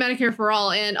speaking on Medicare for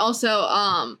All, and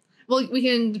also well, we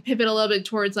can pivot a little bit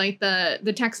towards like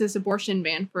the Texas abortion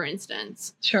ban, for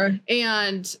instance. Sure.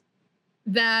 And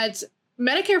that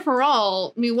Medicare for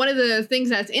All, I mean, one of the things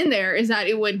that's in there is that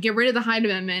it would get rid of the Hyde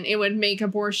Amendment. It would make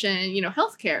abortion,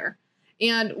 healthcare.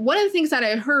 And one of the things that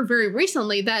I heard very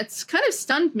recently that's kind of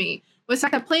stunned me was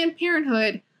that Planned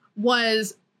Parenthood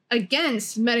was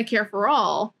against Medicare for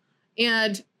All.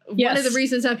 And one of the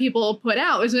reasons that people put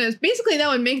out is because basically that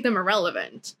would make them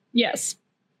irrelevant. Yes.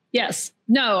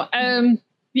 No.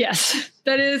 Yes,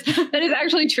 that is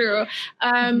actually true.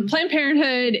 Planned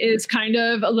Parenthood is kind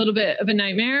of a little bit of a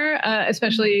nightmare,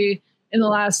 especially in the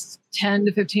last 10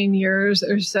 to 15 years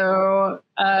or so.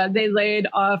 They laid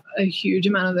off a huge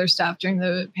amount of their staff during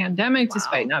the pandemic,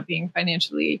 despite not being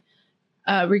financially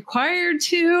required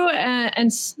to,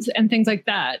 and things like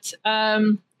that.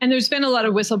 And there's been a lot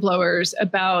of whistleblowers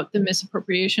about the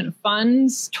misappropriation of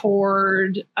funds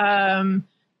toward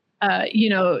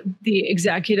the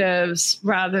executives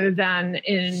rather than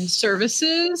in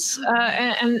services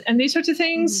and these sorts of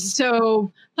things.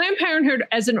 So Planned Parenthood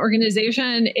as an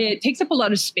organization, it takes up a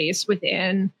lot of space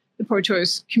within the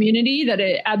pro-choice community that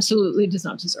it absolutely does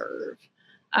not deserve.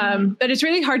 But it's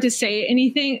really hard to say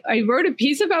anything. I wrote a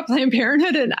piece about Planned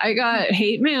Parenthood and I got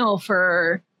hate mail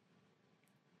for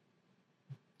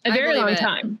a very long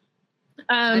time.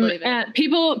 And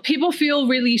people feel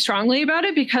really strongly about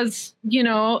it because,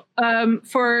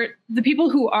 for the people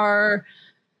who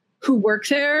work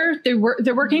there,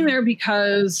 they're working there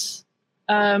because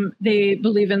they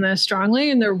believe in this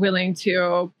strongly and they're willing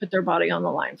to put their body on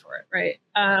the line for it. Right.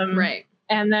 Right.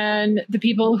 And then the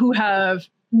people who have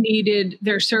needed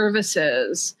their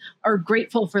services are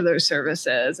grateful for those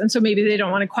services. And so maybe they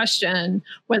don't want to question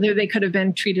whether they could have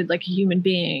been treated like a human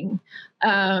being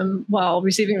while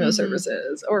receiving those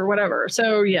services or whatever.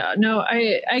 So yeah, no,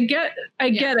 I get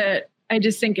it. I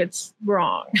just think it's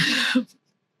wrong.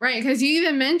 Right. Because you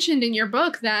even mentioned in your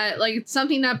book that like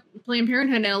something that Planned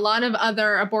Parenthood and a lot of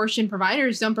other abortion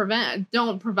providers don't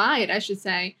provide, I should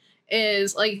say,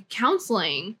 is like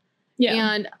counseling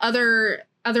and other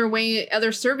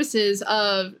services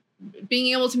of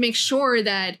being able to make sure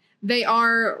that they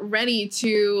are ready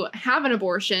to have an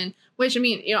abortion, which, I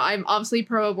mean, I'm obviously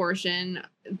pro-abortion,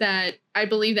 that I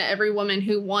believe that every woman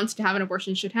who wants to have an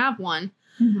abortion should have one.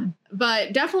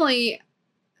 But definitely,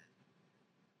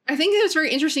 I think it was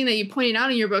very interesting that you pointed out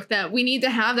in your book that we need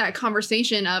to have that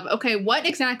conversation of, okay, what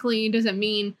exactly does it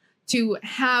mean to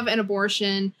have an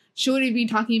abortion? Should we be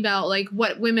talking about like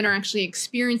what women are actually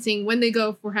experiencing when they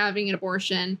go for having an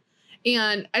abortion?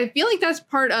 And I feel like that's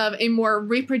part of a more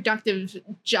reproductive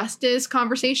justice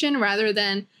conversation rather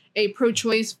than a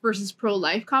pro-choice versus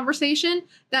pro-life conversation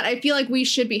that I feel like we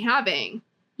should be having.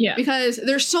 Yeah. Because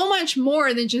there's so much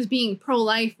more than just being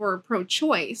pro-life or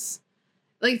pro-choice.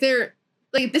 Like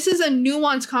this is a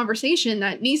nuanced conversation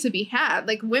that needs to be had.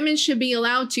 Like women should be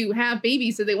allowed to have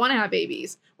babies if they want to have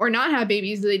babies or not have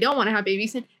babies if they don't want to have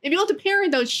babies and be able to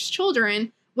parent those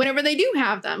children whenever they do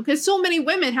have them, because so many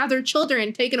women have their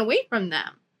children taken away from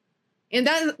them. And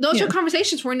those are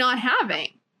conversations we're not having.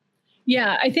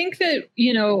 Yeah, I think that,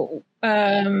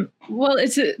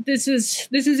 this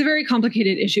is a very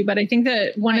complicated issue, but I think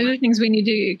that one of the things we need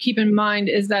to keep in mind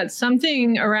is that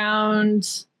something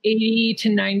around 80 to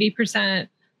 90%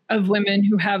 of women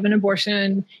who have an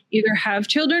abortion either have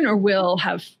children or will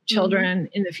have children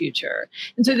in the future.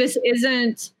 And so this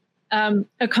isn't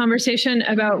a conversation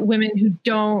about women who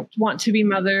don't want to be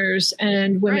mothers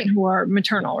and women who are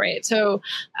maternal, right? So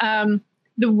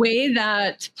the way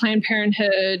that Planned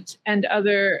Parenthood and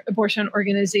other abortion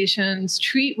organizations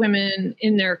treat women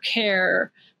in their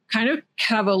care kind of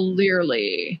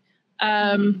cavalierly,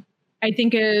 I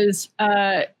think is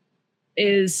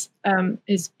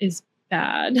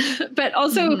bad. But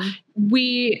also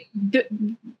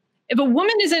if a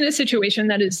woman is in a situation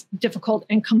that is difficult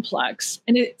and complex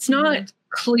and it's not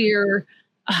clear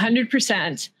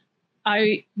 100%,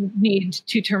 I need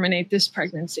to terminate this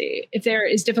pregnancy. If there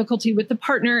is difficulty with the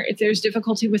partner, if there's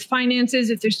difficulty with finances,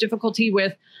 if there's difficulty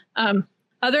with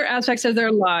other aspects of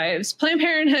their lives, Planned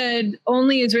Parenthood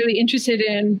only is really interested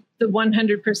in the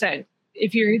 100%.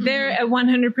 If you're there at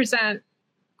 100%,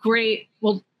 great.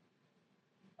 Well,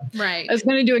 I was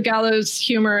going to do a gallows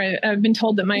humor. I've been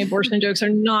told that my abortion jokes are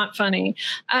not funny.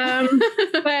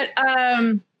 But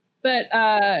But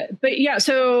yeah,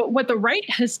 so what the right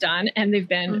has done, and they've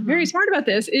been very smart about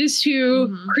this, is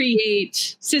to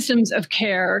create systems of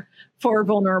care for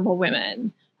vulnerable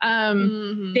women.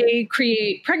 They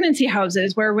create pregnancy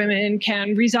houses where women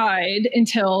can reside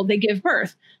until they give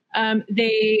birth.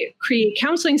 They create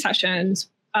counseling sessions,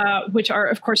 which are,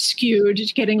 of course, skewed,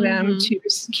 getting them to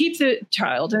keep the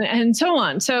child and so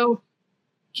on. So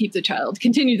keep the child,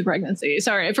 continue the pregnancy.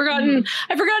 Sorry, I've forgotten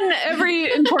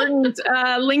every important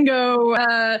lingo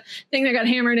thing that got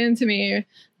hammered into me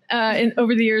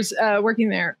over the years working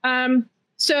there.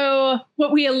 So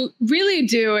what we really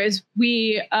do is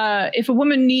if a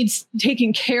woman needs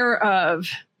taken care of,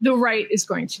 the right is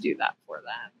going to do that for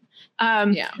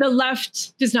them. The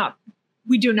left does not.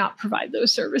 We do not provide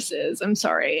those services. I'm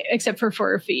sorry, except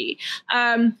for a fee.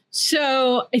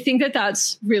 So I think that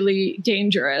that's really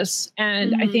dangerous.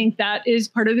 And I think that is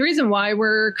part of the reason why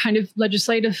we're kind of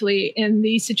legislatively in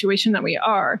the situation that we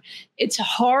are. It's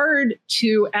hard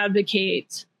to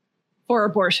advocate for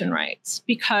abortion rights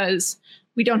because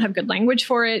we don't have good language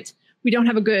for it. We don't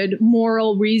have a good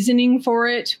moral reasoning for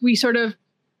it. We sort of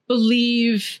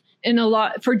believe in a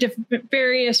lot for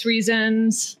various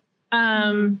reasons.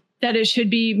 That it should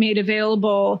be made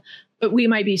available, but we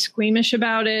might be squeamish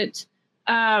about it.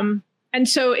 And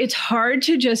so it's hard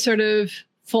to just sort of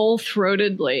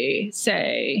full-throatedly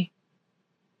say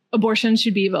abortion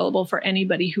should be available for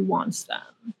anybody who wants them.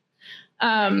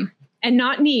 And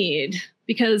not need,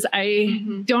 because I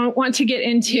don't want to get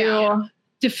into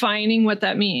defining what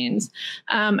that means.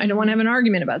 I don't want to have an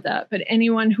argument about that, but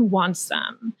anyone who wants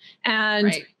them,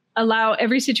 and allow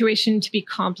every situation to be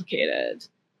complicated.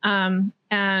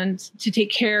 And to take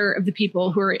care of the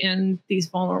people who are in these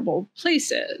vulnerable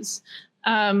places.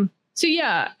 So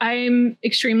yeah, I'm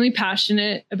extremely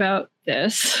passionate about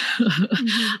this.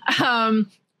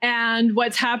 And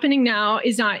what's happening now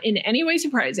is not in any way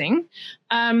surprising.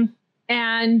 And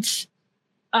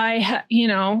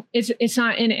it's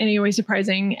not in any way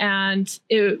surprising, and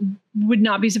it would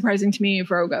not be surprising to me if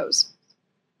Roe goes.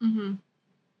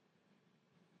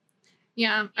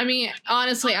 Yeah, I mean,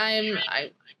 honestly,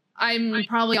 I'm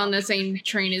probably on the same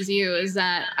train as you, is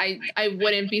that I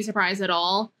wouldn't be surprised at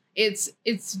all. It's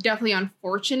definitely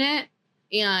unfortunate,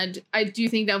 and I do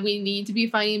think that we need to be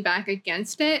fighting back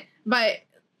against it. But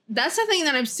that's the thing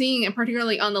that I'm seeing, and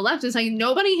particularly on the left, is like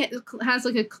nobody has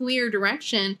like a clear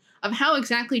direction of how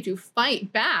exactly to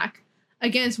fight back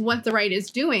against what the right is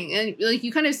doing. And like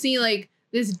you kind of see like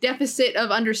this deficit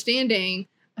of understanding,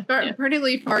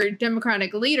 particularly for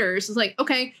Democratic leaders. It's like,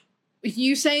 okay,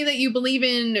 you say that you believe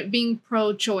in being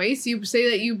pro-choice. You say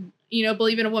that you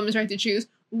believe in a woman's right to choose.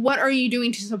 What are you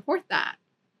doing to support that?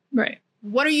 Right.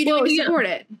 What are you doing to support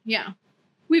it? Yeah.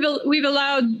 We've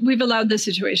allowed the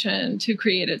situation to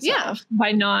create itself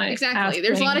by not exactly.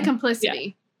 There's a lot of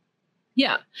complicity.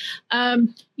 Yeah.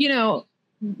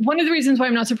 One of the reasons why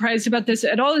I'm not surprised about this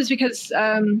at all is because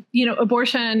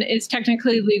abortion is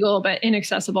technically legal but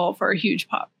inaccessible for a huge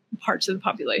parts of the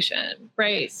population,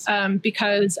 right?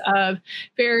 Because of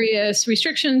various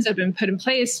restrictions that have been put in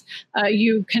place.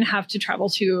 You can have to travel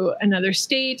to another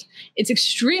state. It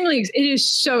is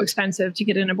so expensive to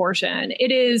get an abortion.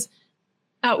 It is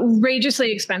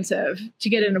outrageously expensive to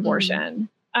get an abortion.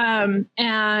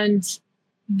 And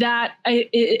that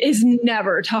is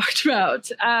never talked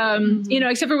about,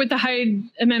 except for with the Hyde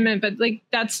Amendment. But like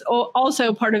that's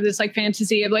also part of this like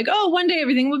fantasy of like, oh, one day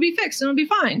everything will be fixed and it'll be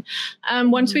fine.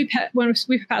 Once we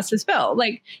pass this bill,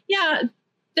 like, yeah,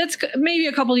 that's maybe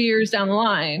a couple of years down the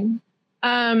line.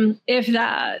 If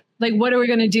that, like, what are we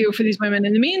going to do for these women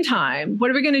in the meantime?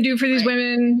 What are we going to do for these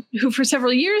women who for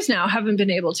several years now haven't been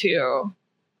able to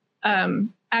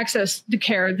access the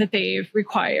care that they've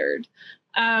required?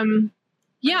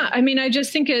 Yeah, I mean, I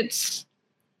just think it's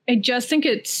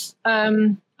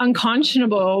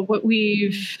unconscionable what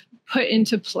we've put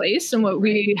into place and what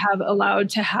we have allowed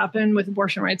to happen with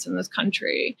abortion rights in this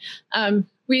country.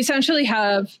 We essentially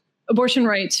have abortion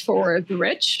rights for the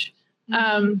rich,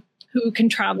 who can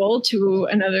travel to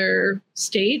another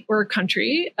state or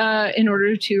country in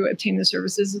order to obtain the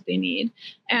services that they need,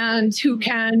 and who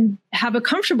can have a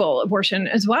comfortable abortion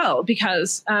as well,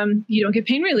 because you don't get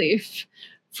pain relief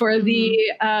for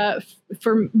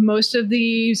for most of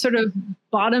the sort of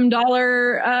bottom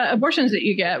dollar abortions that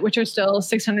you get, which are still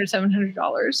 $600,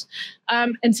 $700.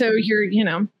 And so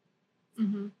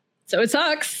so it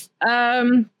sucks.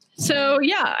 So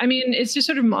yeah, I mean, it's just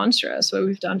sort of monstrous what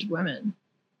we've done to women.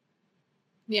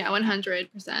 Yeah,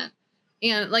 100%.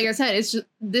 And like I said,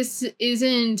 this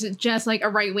isn't just like a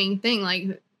right-wing thing.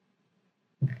 Like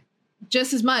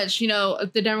just as much,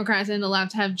 the Democrats and the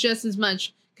left have just as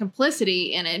much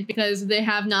complicity in it, because they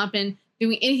have not been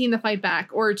doing anything to fight back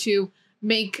or to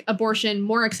make abortion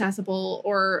more accessible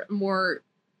or more.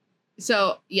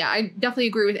 So, yeah, I definitely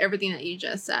agree with everything that you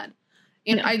just said.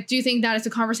 And I do think that it's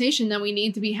a conversation that we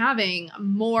need to be having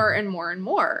more and more and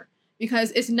more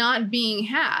because it's not being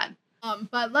had.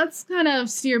 But let's kind of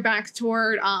steer back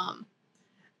toward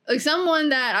like someone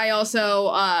that I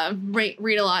also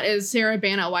read a lot is Sarah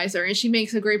Banaweiser, and she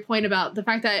makes a great point about the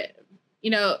fact that,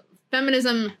 you know,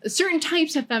 feminism, certain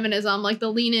types of feminism, like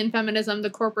the lean-in feminism, the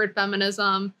corporate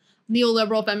feminism,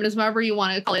 neoliberal feminism, however you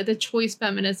want to call it, the choice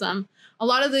feminism, a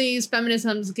lot of these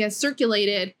feminisms get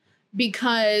circulated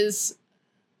because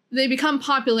they become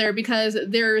popular because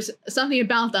there's something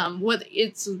about them, whether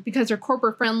it's because they're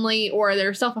corporate friendly or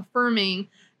they're self-affirming,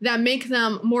 that make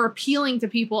them more appealing to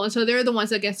people. And so they're the ones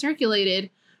that get circulated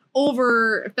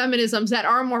over feminisms that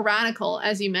are more radical,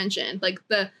 as you mentioned, like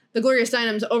the Gloria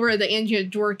Steinems over the Andrea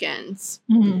Dworkins.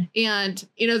 Mm-hmm. And,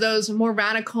 you know, those more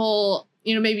radical,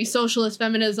 you know, maybe socialist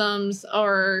feminisms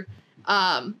or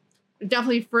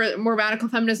definitely for more radical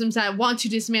feminisms that want to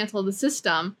dismantle the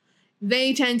system,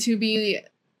 they tend to be,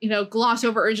 you know, gloss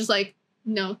over or just like,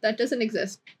 no, that doesn't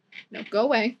exist. No, go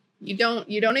away. You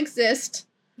don't exist.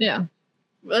 Yeah.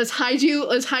 Let's hide you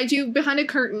behind a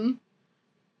curtain.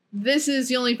 This is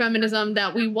the only feminism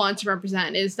that we want to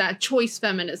represent, is that choice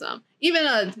feminism. Even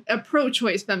a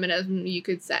pro-choice feminism, you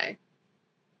could say.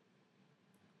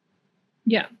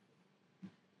 Yeah.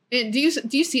 And do you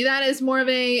see that as more of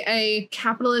a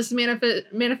capitalist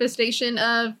manifestation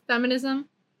of feminism?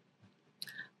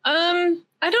 I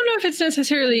don't know if it's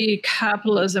necessarily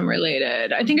capitalism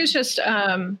related. I think it's just,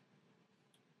 I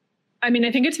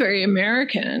think it's very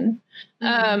American.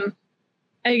 Mm-hmm.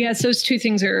 I guess those two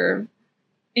things are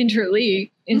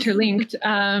interlinked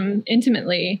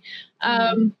intimately.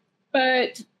 Mm-hmm.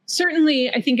 But certainly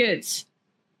I think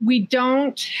we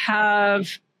don't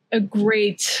have a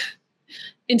great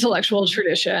intellectual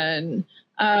tradition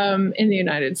in the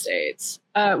United States.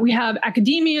 We have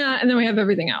academia and then we have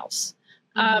everything else.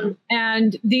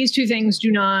 And these two things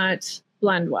do not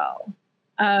blend well.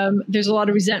 There's a lot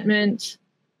of resentment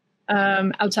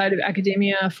outside of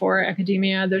academia for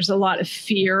academia. There's a lot of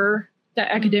fear that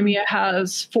academia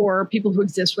has for people who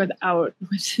exist without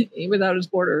its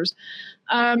borders.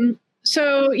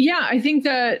 So yeah, I think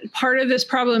that part of this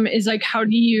problem is like, how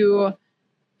do you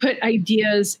put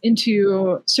ideas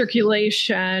into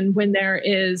circulation when there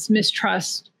is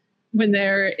mistrust, when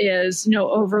there is no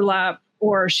overlap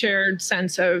or shared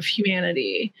sense of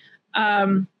humanity?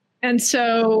 And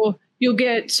so you'll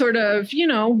get sort of, you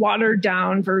know, watered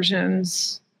down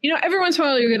versions. You know, every once in a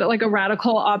while you get like a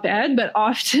radical op-ed, but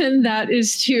often that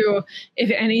is to,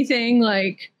 if anything,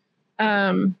 like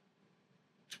as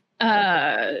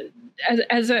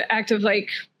an act of like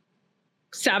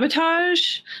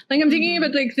sabotage. Like I'm thinking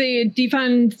about like the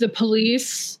defund the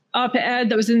police op-ed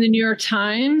that was in the New York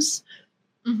Times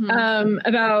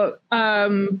about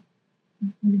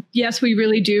yes, we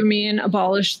really do mean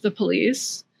abolish the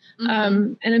police.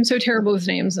 And I'm so terrible with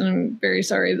names, and I'm very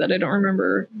sorry that I don't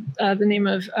remember the name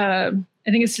of, I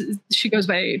think she goes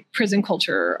by Prison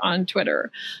Culture on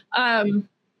Twitter.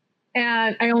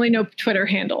 And I only know Twitter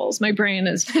handles. My brain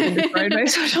has been destroyed by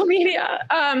social media.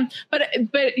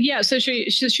 But yeah, so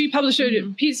she published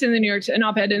a piece in an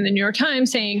op-ed in the New York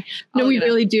Times saying, no, we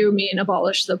really do mean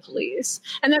abolish the police.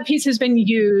 And that piece has been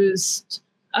used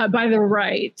by the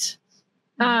right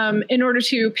in order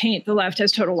to paint the left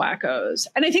as total wackos.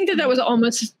 And I think that was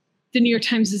almost the New York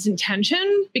Times'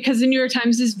 intention, because the New York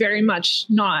Times is very much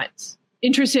not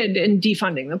interested in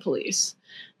defunding the police.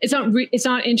 It's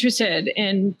not interested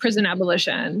in prison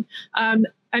abolition. I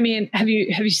mean, have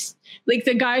you like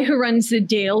the guy who runs the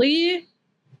Daily,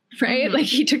 right? Like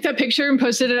he took that picture and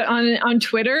posted it on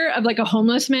Twitter of like a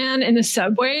homeless man in the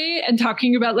subway and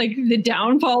talking about like the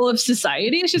downfall of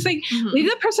society. It's just like, leave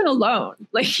that person alone.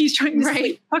 Like he's trying to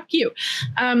say, fuck you.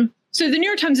 So the New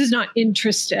York Times is not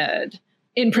interested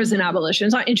in prison abolition.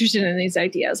 It's not interested in these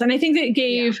ideas. And I think that it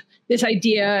gave this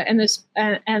idea and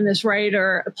this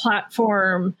writer a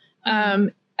platform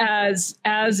as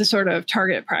a sort of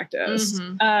target practice.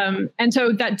 And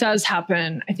so that does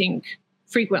happen, I think,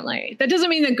 frequently. That doesn't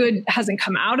mean that good hasn't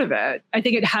come out of it. I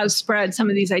think it has spread some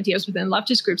of these ideas within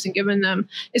leftist groups and given them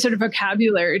a sort of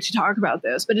vocabulary to talk about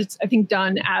this. But it's, I think,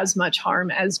 done as much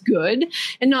harm as good,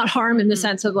 and not harm in the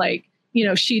sense of like, you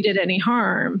know, she did any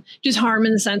harm, just harm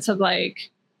in the sense of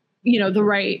like, you know, the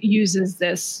right uses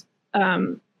this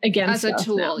against as a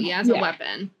tool, now. As a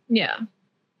weapon. Yeah.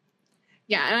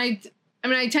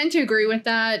 And I tend to agree with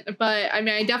that, but I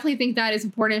mean, I definitely think that it's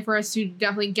important for us to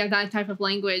definitely get that type of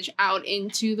language out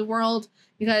into the world,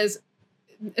 because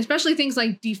especially things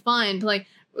like defund, like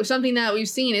something that we've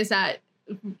seen is that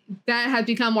that has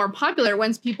become more popular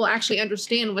once people actually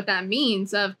understand what that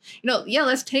means of, yeah,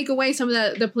 let's take away some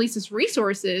of the police's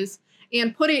resources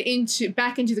and put it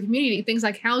back into the community, things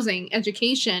like housing,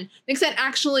 education, things that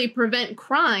actually prevent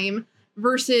crime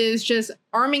versus just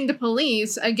arming the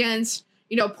police against,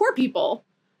 poor people.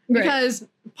 Because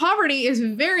poverty is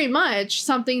very much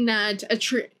something that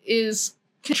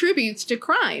contributes to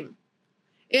crime.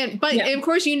 But of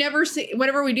course, you never see,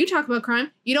 whenever we do talk about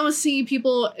crime, you don't see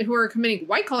people who are committing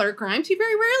white collar crimes. You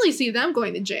very rarely see them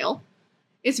going to jail.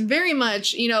 It's very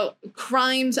much,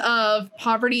 crimes of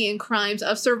poverty and crimes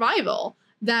of survival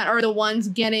that are the ones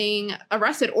getting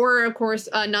arrested. Or, of course,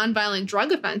 nonviolent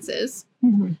drug offenses.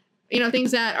 Mm-hmm.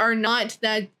 Things that are not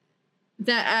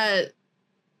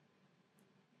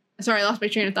sorry, I lost my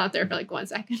train of thought there for like 1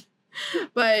 second.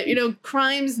 But,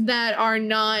 crimes that are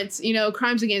not,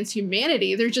 crimes against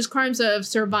humanity. They're just crimes of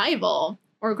survival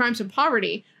or crimes of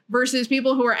poverty versus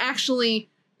people who are actually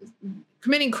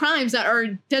committing crimes that are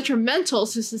detrimental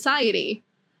to society,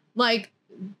 like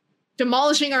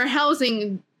demolishing our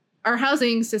housing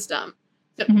system,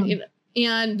 mm-hmm.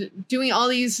 And doing all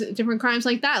these different crimes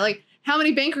like that. Like, how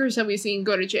many bankers have we seen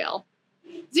go to jail?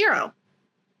 0.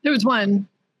 There was one.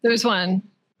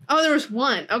 Oh, there was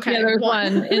one. Okay. Yeah, there was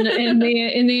one. In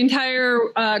the entire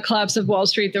collapse of Wall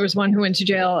Street, there was one who went to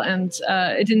jail, and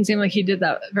it didn't seem like he did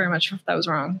that very much. That was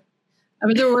wrong. I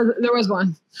mean, there was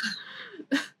one.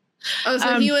 Oh,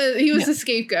 so he was the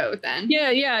scapegoat then.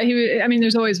 Yeah. He was, I mean,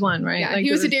 there's always one, right? Yeah, like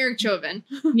he was a Derek Chauvin.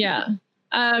 Yeah.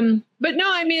 But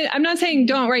no, I mean, I'm not saying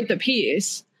don't write the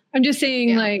piece. I'm just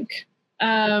saying I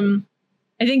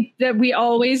think that we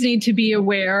always need to be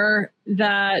aware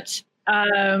that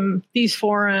these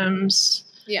forums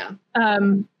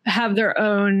have their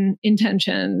own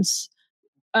intentions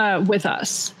with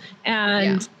us.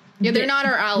 And they're not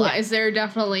our allies. They're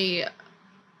definitely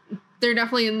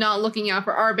not looking out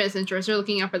for our best interests. They're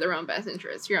looking out for their own best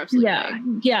interests. You're absolutely right.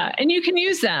 Yeah. And you can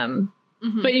use them,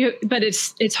 mm-hmm. but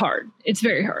it's hard. It's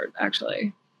very hard,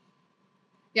 actually.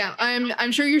 Yeah,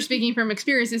 I'm sure you're speaking from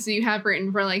experiences that you have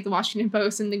written for like the Washington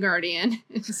Post and the Guardian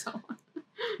and so on.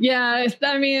 Yeah,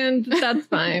 I mean, that's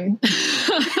fine.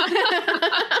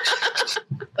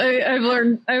 I've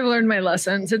learned my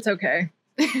lessons. It's okay.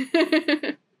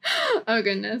 Oh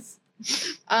goodness.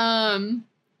 But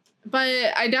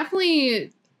I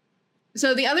definitely.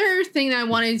 So the other thing that I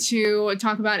wanted to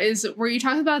talk about is where you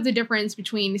talk about the difference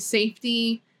between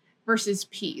safety versus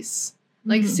peace.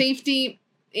 Like safety,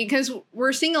 because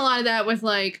we're seeing a lot of that with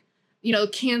like,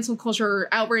 cancel culture,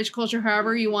 outrage culture,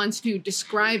 however you want to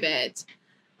describe it.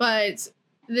 But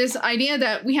this idea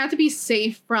that we have to be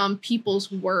safe from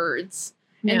people's words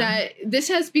and that this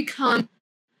has become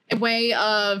a way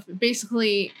of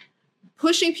basically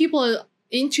pushing people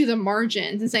into the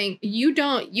margins and saying, you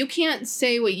can't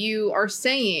say what you are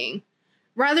saying,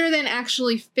 rather than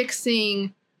actually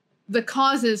fixing the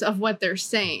causes of what they're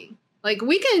saying. Like,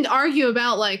 we can argue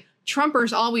about like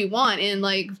Trumpers all we want and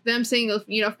like them saying,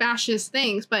 fascist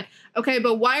things, but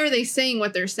why are they saying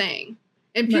what they're saying?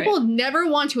 And people never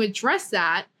want to address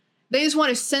that. They just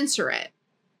want to censor it.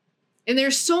 And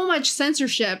there's so much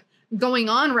censorship going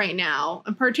on right now,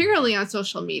 and particularly on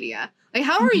social media. Like,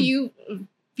 how are you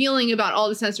feeling about all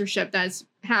the censorship that's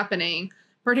happening,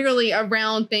 particularly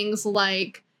around things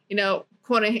like,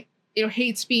 quote,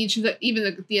 hate speech,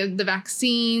 even the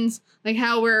vaccines, like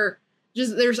how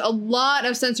there's a lot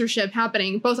of censorship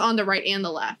happening both on the right and the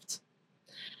left.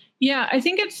 Yeah, I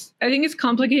think it's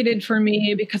complicated for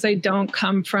me because I don't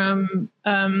come from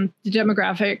the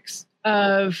demographics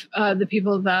of the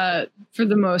people that, for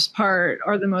the most part,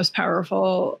 are the most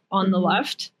powerful on the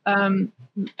left. I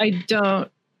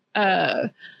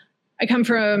come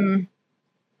from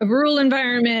a rural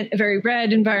environment, a very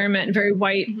red environment, a very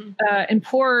white and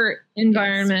poor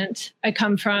environment. Yes. I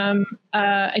come from.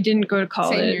 I didn't go to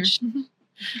college.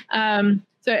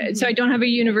 So I don't have a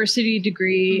university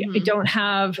degree. I don't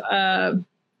have,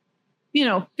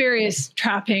 various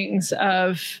trappings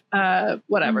of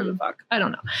whatever the fuck. I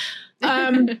don't know.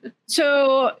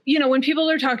 So, when people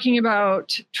are talking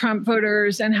about Trump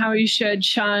voters and how you should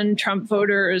shun Trump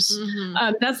voters,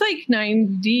 that's like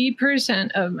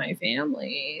 90% of my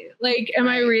family. Like, am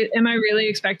I really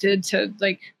expected to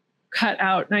like cut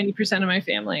out 90% of my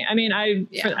family? I mean, I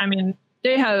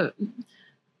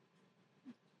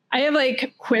have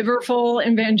like quiverful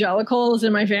evangelicals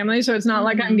in my family, so it's not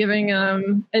like I'm giving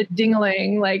them a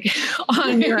ding-a-ling like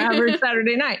on your average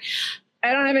Saturday night.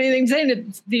 I don't have anything to say to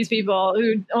these people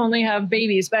who only have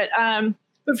babies, but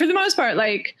for the most part,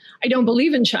 like, I don't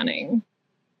believe in shunning.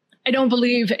 I don't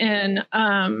believe in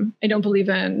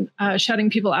shutting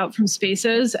people out from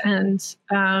spaces and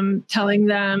telling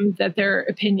them that their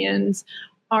opinions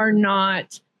are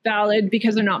not valid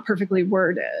because they're not perfectly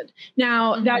worded.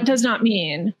 Now, that does not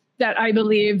mean that I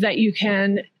believe that you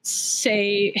can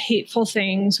say hateful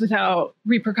things without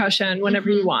repercussion whenever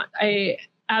you want. I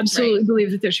absolutely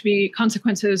believe that there should be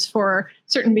consequences for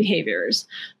certain behaviors.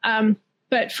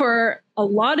 But for a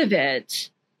lot of it,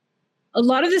 a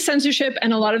lot of the censorship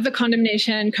and a lot of the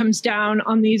condemnation comes down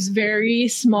on these very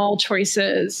small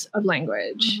choices of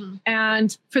language.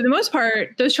 And for the most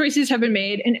part, those choices have been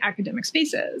made in academic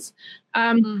spaces.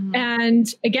 And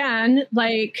again,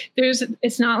 like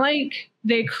it's not like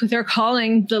they're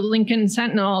calling the Lincoln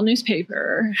Sentinel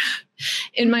newspaper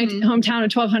in my hometown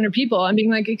of 1,200 people and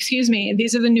being like, excuse me,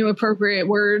 these are the new appropriate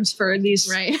words for these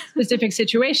specific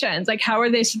situations. Like, how are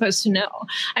they supposed to know?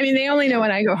 I mean, they only know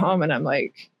when I go home and I'm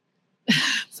like,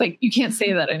 it's like, you can't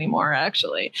say that anymore,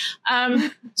 actually.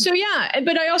 So yeah,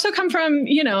 but I also come from,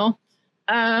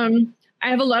 I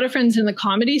have a lot of friends in the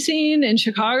comedy scene in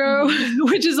Chicago,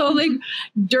 which is all like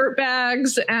dirt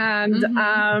bags and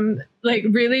like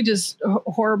really just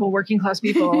horrible working class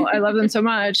people. I love them so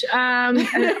much. And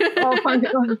all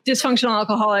dysfunctional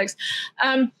alcoholics.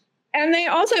 And they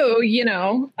also,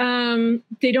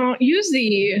 they don't use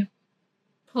the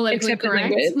politically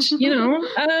correct language,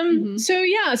 So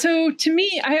yeah, so to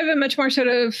me, I have a much more sort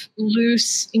of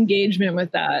loose engagement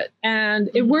with that. And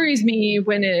it worries me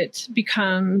when it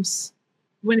becomes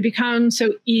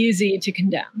so easy to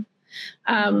condemn,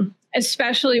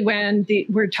 especially when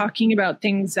we're talking about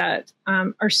things that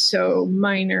are so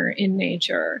minor in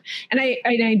nature. And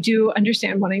I do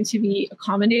understand wanting to be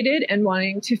accommodated and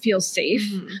wanting to feel safe.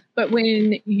 But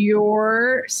when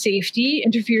your safety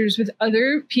interferes with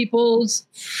other people's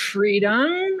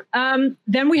freedom,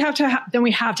 then we have to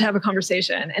have a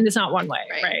conversation, and it's not one way,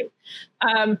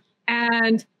 right?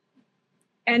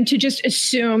 And to just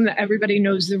assume that everybody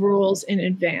knows the rules in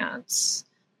advance,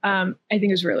 I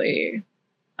think is really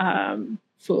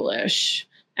foolish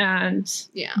and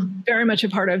very much a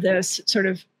part of this sort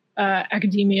of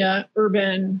academia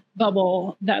urban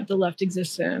bubble that the left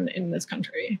exists in this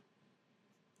country.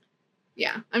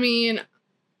 Yeah. I mean,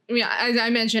 as I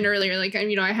mentioned earlier, like,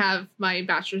 I have my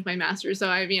bachelor's, my master's. So,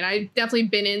 I've definitely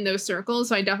been in those circles.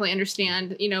 So I definitely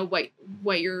understand,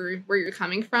 where you're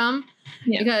coming from,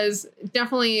 because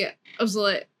definitely I was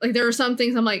like, there are some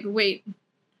things I'm like, wait,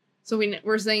 so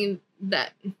we're saying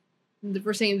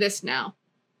this now.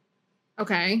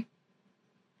 Okay.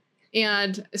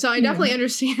 And so I definitely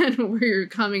understand where you're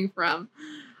coming from.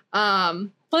 Well,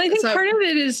 I think part of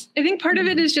it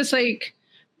is just like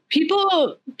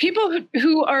people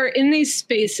who are in these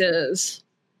spaces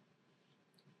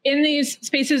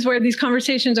where these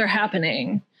conversations are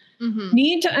happening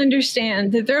need to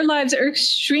understand that their lives are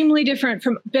extremely different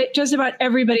from just about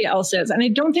everybody else's. And I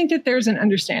don't think that there's an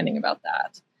understanding about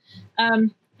that.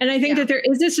 And I think that there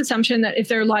is this assumption that if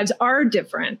their lives are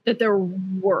different, that they're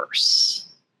worse.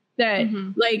 That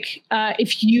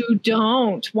if you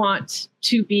don't want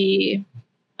to be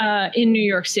in New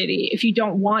York City, if you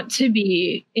don't want to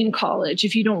be in college,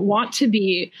 if you don't want to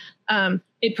be a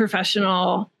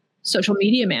professional social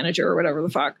media manager or whatever the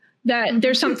fuck, that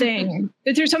there's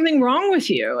something wrong with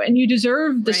you and you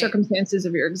deserve the circumstances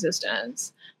of your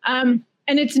existence. And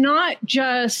it's not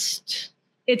just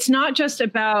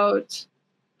about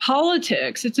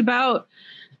politics. It's about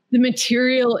the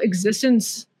material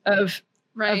existence of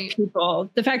people.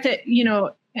 The fact that,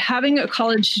 having a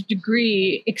college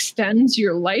degree extends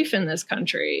your life in this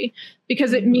country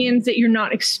because it means that you're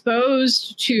not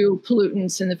exposed to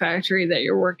pollutants in the factory that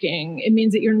you're working. It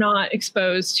means that you're not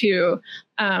exposed to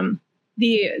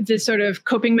the sort of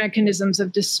coping mechanisms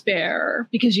of despair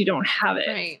because you don't have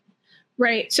it.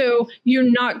 Right. So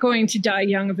you're not going to die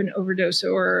young of an overdose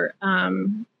or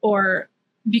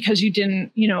because you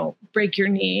didn't, break your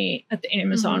knee at the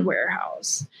Amazon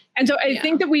warehouse. And so I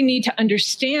think that we need to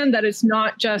understand that it's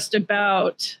not just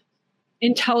about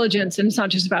intelligence and it's not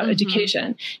just about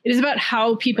education. It is about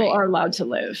how people are allowed to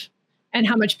live and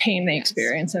how much pain they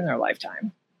experience in their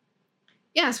lifetime.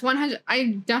 Yes, 100.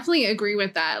 I definitely agree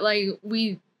with that. Like,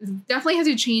 we definitely have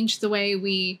to change the way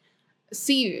we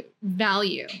see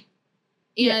value.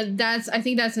 And I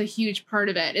think that's a huge part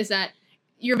of it, is that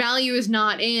your value is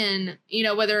not in,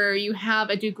 whether you have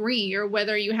a degree or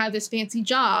whether you have this fancy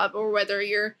job or whether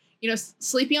you're,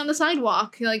 sleeping on the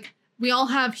sidewalk. Like, we all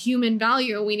have human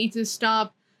value. We need to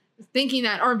stop thinking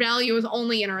that our value is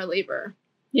only in our labor.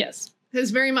 Yes. Because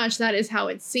very much that is how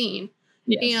it's seen.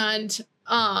 Yes. And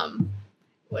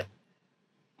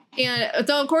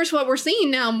so, of course, what we're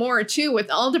seeing now more, too, with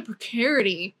all the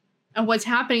precarity of what's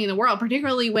happening in the world,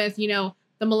 particularly with,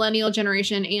 the millennial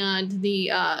generation and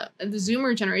the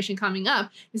Zoomer generation coming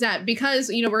up, is that because,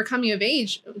 we're coming of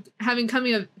age,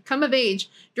 come of age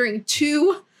during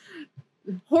 2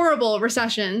 horrible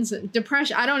recessions,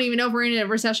 depression. I don't even know if we're in a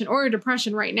recession or a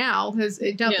depression right now, because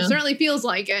it certainly feels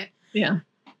like it. Yeah.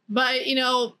 But,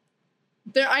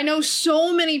 I know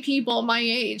so many people my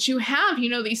age who have,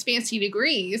 these fancy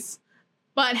degrees,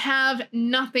 but have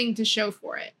nothing to show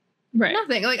for it. Right.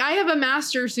 Nothing. Like, I have a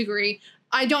master's degree.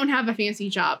 I don't have a fancy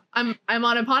job. I'm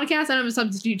on a podcast and I'm a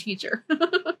substitute teacher.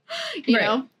 you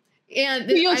know? And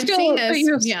you'll I've still, seen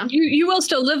this. You will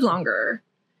still live longer,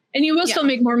 and you will still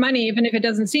make more money, even if it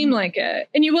doesn't seem like it.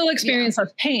 And you will experience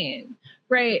less pain.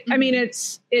 Right. I mean,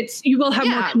 it's, you will have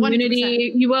more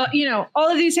community. 100%. You will,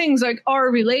 all of these things like are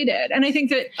related. And I think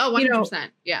that, 100%.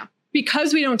 Yeah.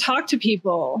 Because we don't talk to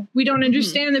people, we don't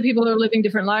understand that people are living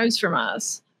different lives from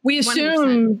us. We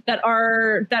assume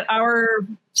 100%. that our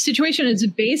situation is a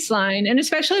baseline. And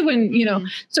especially when,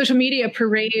 social media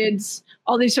parades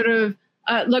all these sort of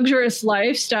luxurious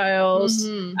lifestyles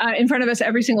in front of us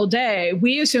every single day,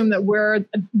 we assume that we're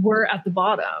at the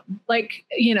bottom. Like,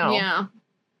 Yeah.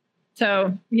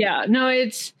 So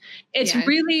it's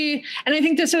really, and I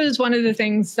think this is one of the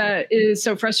things that is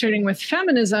so frustrating with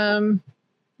feminism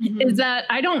is that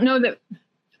I don't know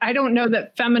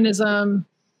that feminism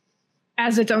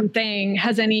as its own thing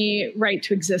has any right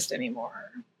to exist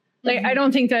anymore. Like, I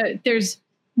don't think that there's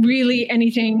really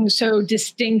anything so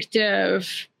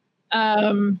distinctive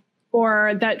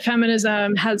or that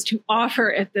feminism has to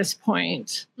offer at this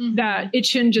point that it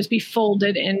shouldn't just be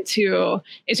folded into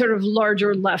a sort of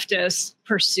larger leftist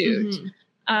pursuit.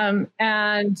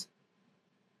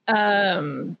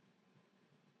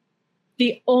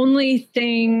 The only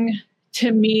thing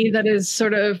to me that is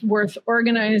sort of worth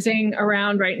organizing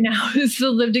around right now is the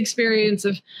lived experience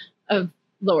of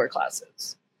lower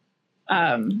classes.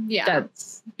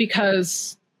 That's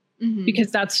because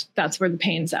that's where the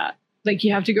pain's at. Like,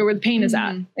 you have to go where the pain is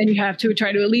at, and you have to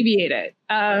try to alleviate it.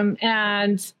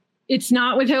 And it's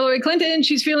not with Hillary Clinton.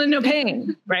 She's feeling no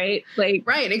pain, right? Like,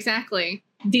 right, exactly.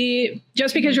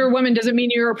 Just because you're a woman doesn't mean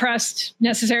you're oppressed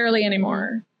necessarily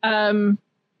anymore,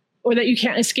 or that you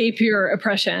can't escape your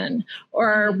oppression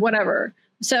or whatever.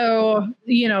 So,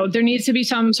 there needs to be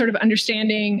some sort of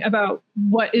understanding about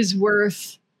what is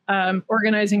worth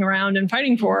organizing around and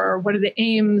fighting for, or what are the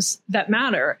aims that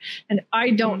matter. And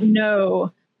I don't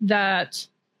know that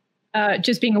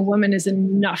just being a woman is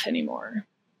enough anymore.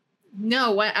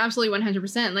 No, absolutely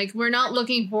 100%. Like, we're not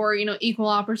looking for, equal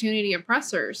opportunity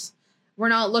oppressors. We're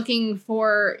not looking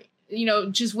for,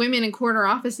 just women in corner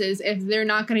offices if they're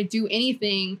not going to do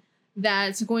anything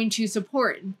that's going to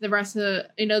support the rest of,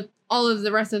 all of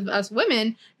the rest of us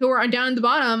women who are down at the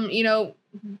bottom,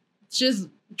 just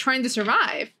trying to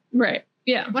survive. Right.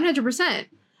 Yeah. 100%.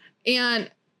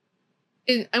 And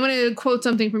I'm going to quote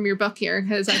something from your book here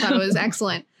because I thought it was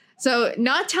excellent. So,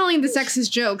 not telling the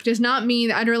sexist joke does not mean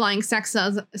the underlying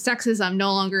sexism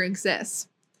no longer exists.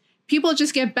 People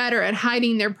just get better at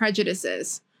hiding their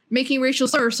prejudices. Making racial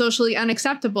slurs socially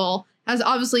unacceptable has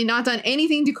obviously not done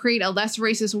anything to create a less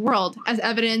racist world, as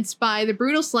evidenced by the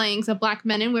brutal slayings of black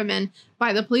men and women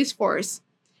by the police force.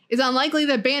 It's unlikely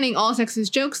that banning all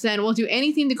sexist jokes then will do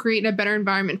anything to create a better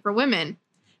environment for women.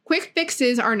 Quick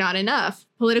fixes are not enough.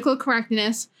 Political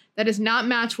correctness that is not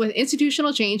matched with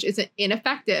institutional change is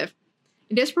ineffective.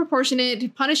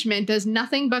 Disproportionate punishment does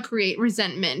nothing but create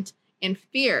resentment and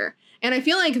fear. And I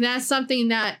feel like that's something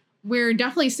that we're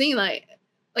definitely seeing, like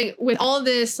with all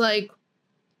this,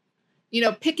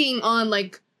 picking on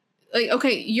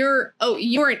okay, you're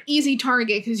an easy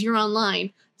target because you're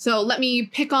online. So let me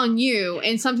pick on you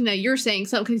and something that you're saying,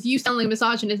 so because you sound like a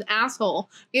misogynist asshole.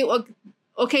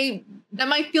 Okay, that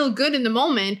might feel good in the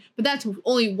moment, but that's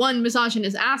only one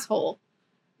misogynist asshole.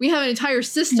 We have an entire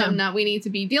system that we need to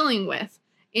be dealing with.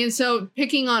 And so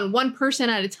picking on one person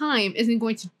at a time isn't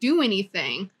going to do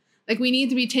anything. Like, we need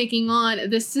to be taking on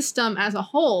the system as a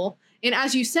whole. And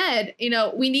as you said,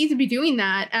 we need to be doing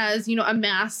that as, a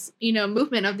mass,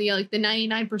 movement of the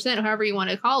 99%, however you want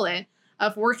to call it,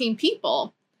 of working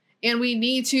people. And we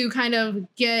need to kind of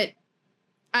get,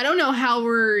 I don't know how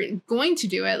we're going to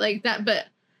do it like that, but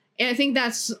and I think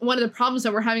that's one of the problems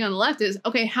that we're having on the left is,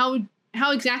 okay, how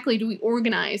exactly do we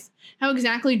organize? How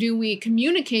exactly do we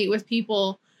communicate with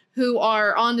people who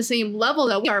are on the same level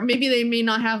that we are? Maybe they may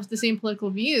not have the same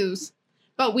political views,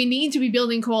 but we need to be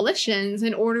building coalitions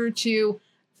in order to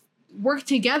work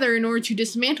together in order to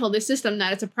dismantle the system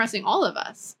that is oppressing all of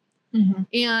us.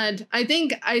 And I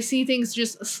think I see things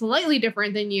just slightly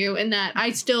different than you in that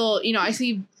I still, I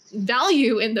see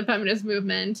value in the feminist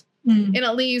movement in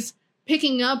at least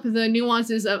picking up the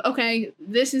nuances of, okay,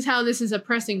 this is how this is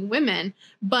oppressing women.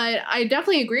 But I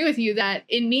definitely agree with you that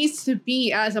it needs to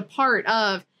be as a part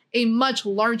of a much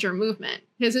larger movement,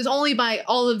 because it's only by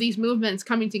all of these movements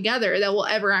coming together that we'll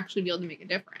ever actually be able to make a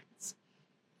difference.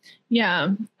 Yeah.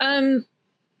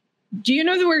 Do you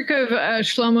know the work of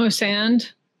Shlomo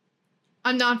Sand?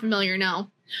 I'm not familiar, no.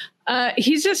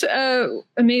 He's just an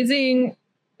amazing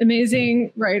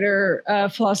writer,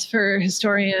 philosopher,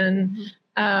 historian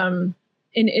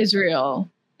in Israel.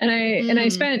 And I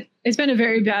spent a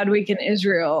very bad week in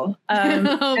Israel.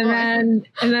 And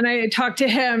then I talked to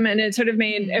him, and it sort of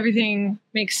made everything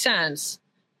make sense.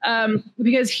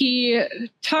 Because he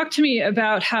talked to me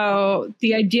about how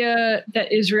the idea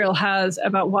that Israel has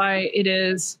about why it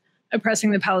is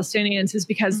oppressing the Palestinians is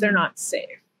because they're not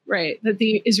safe, right? That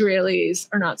the Israelis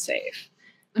are not safe.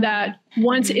 That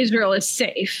once Israel is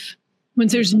safe,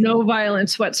 once there's no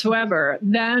violence whatsoever,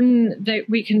 then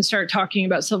we can start talking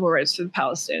about civil rights for the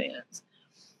Palestinians.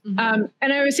 And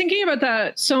I was thinking about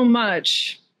that so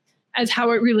much as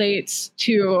how it relates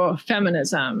to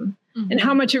feminism and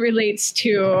how much it relates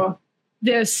to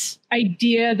this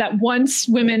idea that once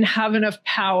women have enough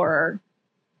power,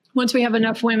 once we have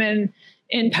enough women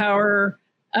in power,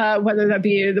 whether that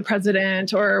be the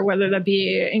president or whether that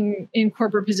be in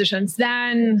corporate positions,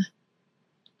 then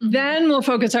we'll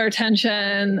focus our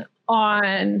attention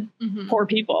on poor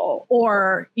people,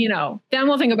 or, then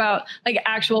we'll think about like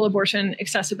actual abortion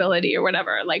accessibility or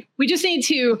whatever. Like, we just need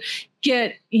to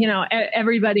get,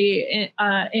 everybody,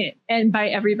 and by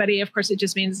everybody, of course, it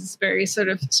just means this very sort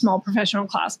of small professional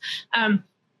class,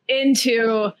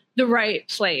 into the right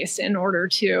place in order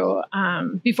to,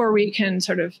 before we can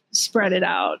sort of spread it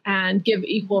out and give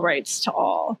equal rights to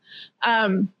all.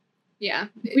 Yeah.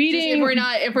 Reading,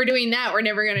 if we're doing that, we're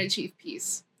never going to achieve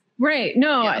peace. Right.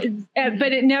 No,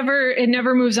 but it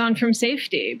never moves on from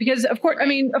safety, because of course,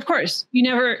 of course,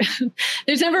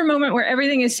 there's never a moment where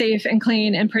everything is safe and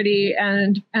clean and pretty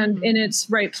and in its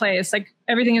right place. Like,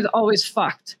 everything is always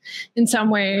fucked in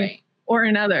some way or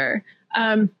another.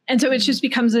 And so it just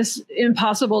becomes this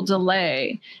impossible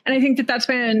delay. And I think that that's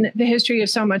been the history of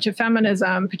so much of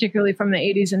feminism, particularly from the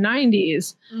 80s and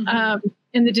 90s,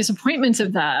 and the disappointments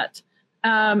of that,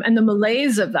 and the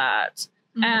malaise of that.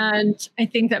 And I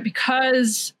think that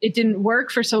because it didn't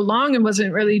work for so long and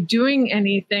wasn't really doing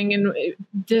anything, and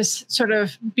this sort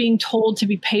of being told to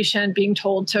be patient, being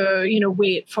told to,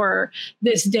 wait for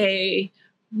this day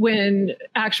when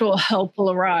actual help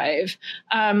will arrive,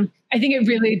 I think it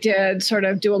really did sort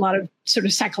of do a lot of sort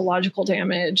of psychological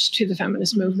damage to the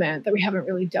feminist movement that we haven't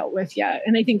really dealt with yet.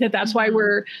 And I think that that's why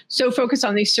we're so focused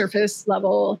on these surface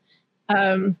level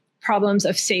problems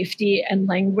of safety and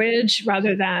language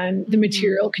rather than the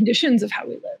material conditions of how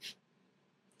we live.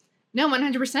 No,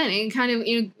 100%. And kind of,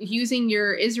 using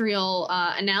your Israel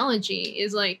analogy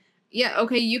is like, yeah,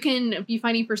 okay, you can be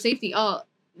fighting for safety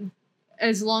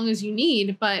as long as you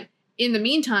need, but in the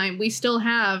meantime, we still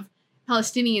have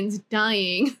Palestinians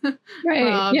dying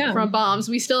from bombs.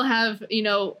 We still have,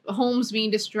 homes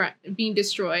being destroyed.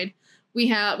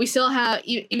 We still have,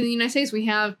 even in the United States,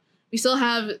 we still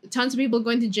have tons of people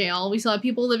going to jail. We still have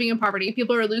people living in poverty.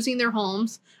 People are losing their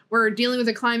homes. We're dealing with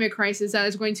a climate crisis that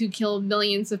is going to kill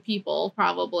millions of people,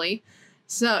 probably.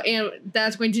 So, and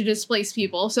that's going to displace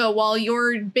people. So while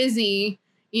you're busy,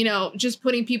 just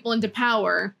putting people into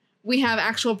power, we have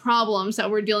actual problems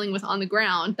that we're dealing with on the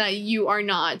ground that you are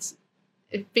not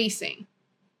facing.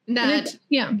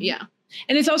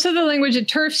 And it's also the language that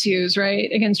TERFs use, right,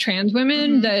 against trans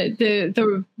women.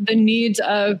 The needs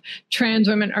of trans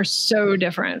women are so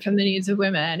different from the needs of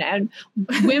women, and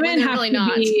women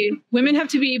have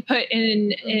to be put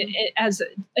in as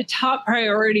a top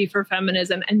priority for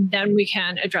feminism, and then we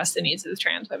can address the needs of the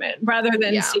trans women rather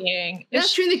than seeing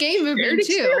that's true. The gay movement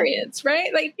too, experience,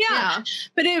 right? Like,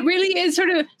 but it really is sort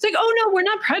of, it's like, oh no, we're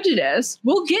not prejudiced.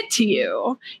 We'll get to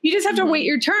you. You just have to wait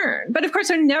your turn. But of course,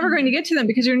 they're never going to get to them,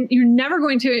 because you're never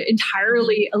going to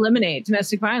entirely eliminate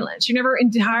domestic violence. You're never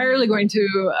entirely going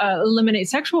to eliminate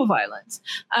sexual violence.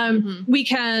 We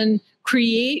can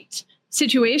create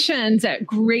situations that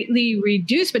greatly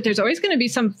reduce, but there's always going to be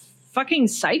some fucking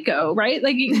psycho, right?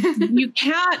 Like, you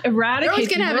can't eradicate. You're always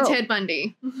going to have a Ted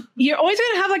Bundy. You're always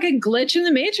going to have like a glitch in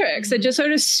the matrix that just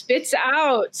sort of spits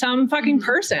out some fucking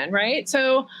person, right?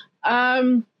 So,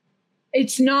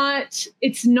 it's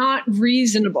not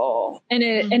reasonable, and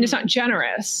it's not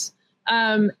generous.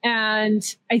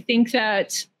 And I think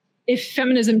that if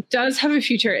feminism does have a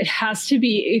future, it has to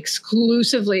be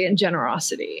exclusively in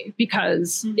generosity,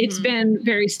 because it's been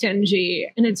very stingy,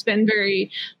 and it's been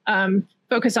very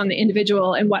focused on the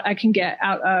individual and what I can get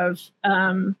out of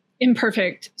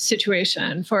imperfect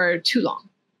situation for too long.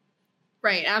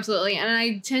 Right, absolutely. And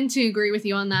I tend to agree with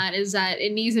you on that, is that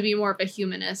it needs to be more of a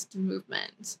humanist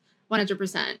movement,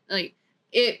 100%. Like,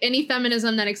 any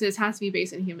feminism that exists has to be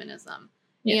based in humanism.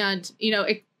 Yeah. And,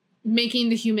 making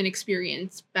the human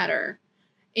experience better.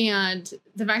 And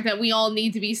the fact that we all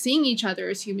need to be seeing each other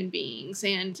as human beings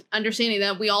and understanding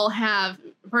that we all have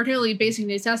particularly basic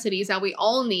necessities that we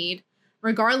all need,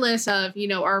 regardless of,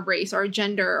 our race, our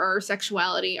gender, our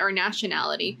sexuality, our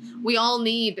nationality. We all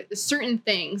need certain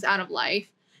things out of life.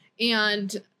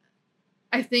 And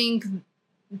I think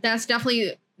that's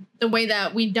definitely the way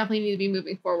that we definitely need to be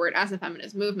moving forward as a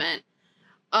feminist movement.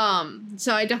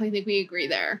 So I definitely think we agree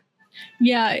there.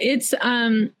 Yeah, it's,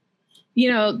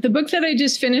 the book that I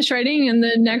just finished writing and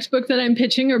the next book that I'm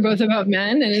pitching are both about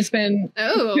men. And it's been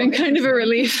kind of a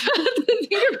relief to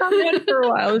think about men for a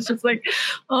while. It's just like,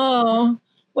 oh,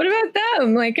 what about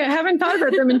them? Like, I haven't thought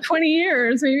about them in 20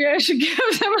 years. Maybe I should give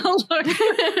them a look.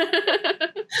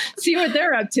 See what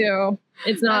they're up to.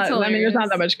 It's not, there's not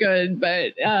that much good,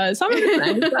 but some of it's nice.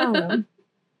 I don't know.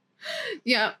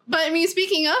 Yeah. But I mean,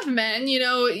 speaking of men,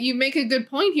 you make a good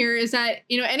point here, is that,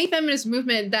 any feminist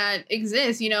movement that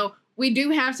exists, we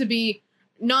do have to be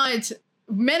not,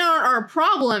 men are our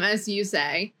problem, as you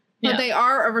say, but they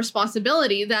are a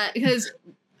responsibility, that because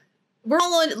we're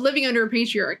all living under a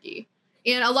patriarchy.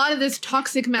 And a lot of this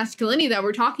toxic masculinity that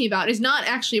we're talking about is not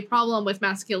actually a problem with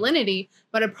masculinity,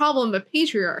 but a problem of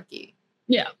patriarchy.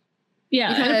 Yeah.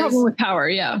 Yeah. And a problem with power.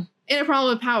 Yeah. And a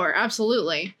problem with power.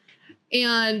 Absolutely.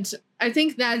 And I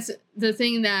think that's the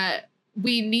thing that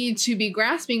we need to be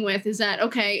grasping with, is that,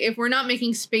 okay, if we're not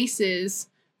making spaces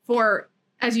for,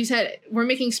 as you said, we're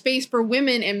making space for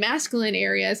women in masculine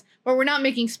areas, but we're not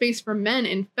making space for men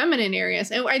in feminine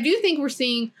areas. And I do think we're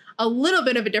seeing a little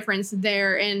bit of a difference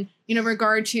there in,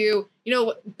 regard to,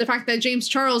 the fact that James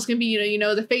Charles can be,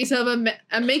 the face of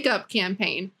a makeup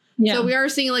campaign. Yeah. So we are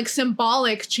seeing like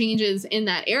symbolic changes in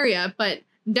that area, but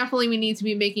definitely we need to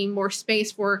be making more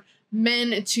space for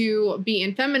men to be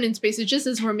in feminine spaces, just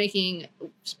as we're making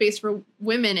space for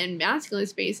women in masculine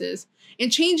spaces,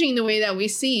 and changing the way that we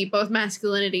see both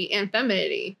masculinity and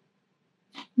femininity.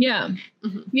 Yeah.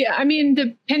 Mm-hmm. Yeah. I mean,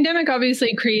 the pandemic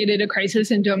obviously created a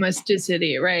crisis in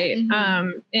domesticity, right?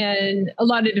 Mm-hmm. In a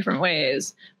lot of different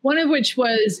ways. One of which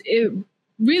was it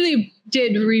really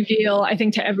did reveal, I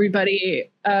think, to everybody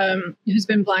who's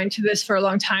been blind to this for a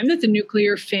long time, that the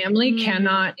nuclear family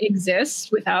cannot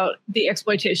exist without the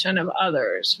exploitation of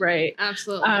others, right?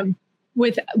 Absolutely.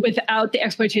 Without the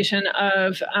exploitation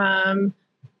of,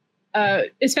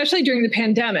 especially during the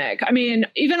pandemic. I mean,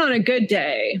 even on a good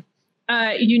day,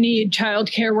 you need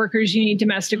childcare workers, you need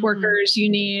domestic workers, you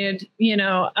need,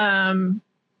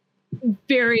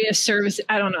 various services.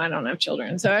 I don't have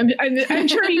children, so I'm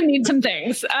sure you need some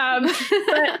things.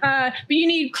 But you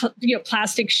need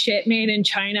plastic shit made in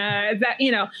China. That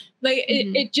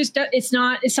it just it's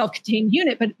not a self-contained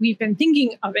unit, but we've been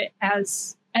thinking of it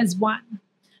as one.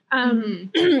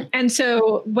 And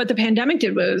so what the pandemic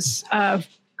did was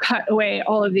cut away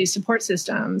all of these support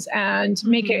systems and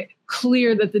make it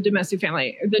clear that the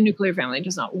nuclear family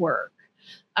does not work.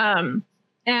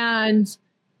 And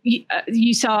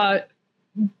you saw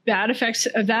bad effects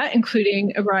of that,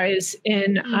 including a rise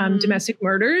in domestic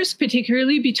murders,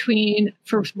 particularly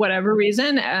for whatever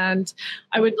reason. And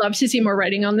I would love to see more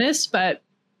writing on this, but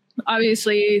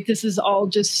obviously this is all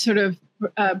just sort of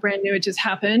brand new. It just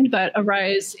happened, but a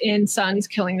rise in sons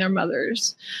killing their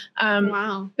mothers.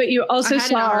 Wow. But you also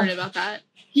saw heard about that.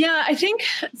 Yeah, I think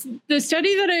the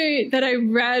study that I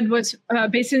read was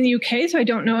based in the UK, so I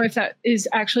don't know if that is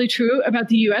actually true about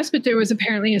the US, but there was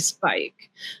apparently a spike.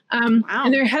 Wow.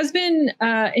 And there has been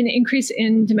an increase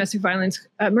in domestic violence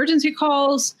emergency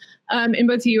calls in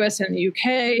both the US and the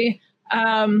UK.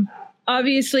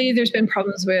 Obviously, there's been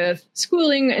problems with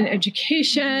schooling and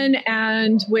education,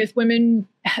 and with women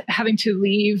having to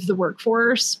leave the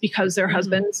workforce because their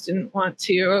husbands didn't want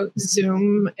to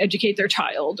Zoom educate their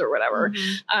child or whatever.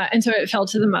 And so it fell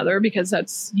to the mother, because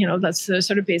that's the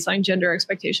sort of baseline gender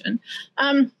expectation.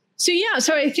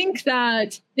 So I think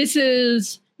that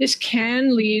this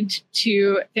can lead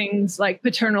to things like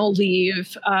paternal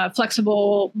leave,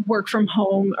 flexible work from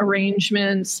home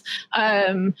arrangements,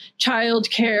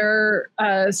 childcare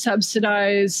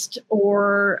subsidized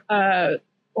or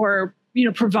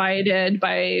provided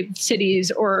by cities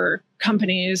or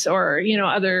companies or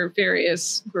other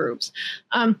various groups.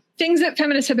 Things that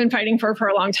feminists have been fighting for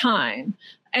a long time.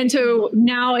 And so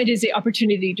now it is the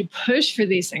opportunity to push for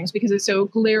these things, because it's so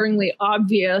glaringly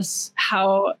obvious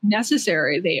how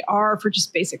necessary they are for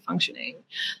just basic functioning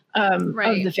of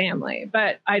the family.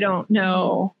 But I don't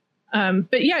know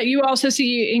But yeah, you also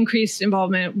see increased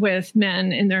involvement with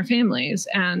men in their families,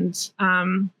 and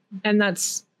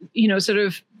that's, you know, sort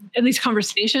of at least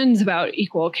conversations about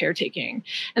equal caretaking,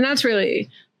 and that's really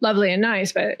lovely and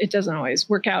nice. But it doesn't always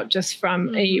work out just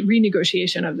from a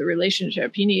renegotiation of the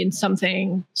relationship. You need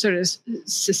something sort of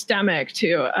systemic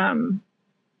to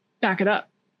back it up.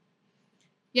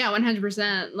 Yeah,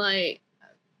 100%. Like,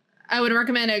 I would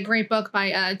recommend a great book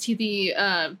by T.T.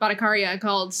 Bhattacharya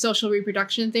called Social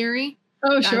Reproduction Theory.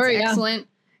 Oh, sure, yeah. Excellent.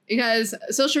 Because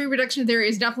social reproduction theory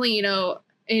is definitely, you know,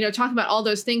 talking about all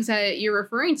those things that you're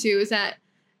referring to, is that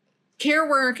care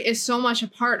work is so much a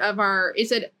part of our,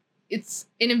 it's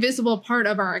an invisible part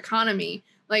of our economy.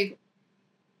 Like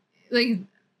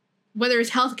whether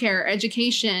it's healthcare,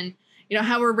 education, you know,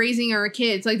 how we're raising our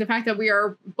kids, like the fact that we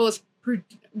are both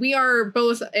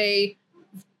a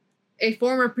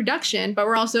form of production, but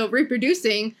we're also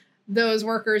reproducing those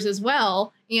workers as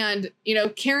well, and, you know,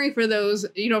 caring for those,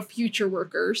 you know, future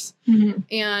workers.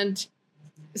 And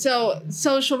so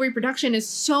social reproduction is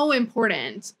so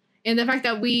important, and the fact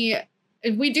that we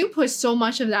do push so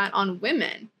much of that on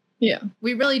women. Yeah,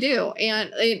 we really do.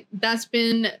 And that's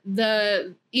been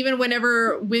even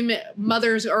whenever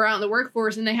mothers are out in the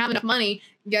workforce and they have enough money,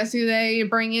 guess who they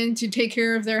bring in to take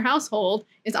care of their household?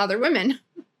 It's other women.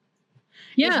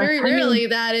 Yeah, it's very rarely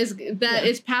that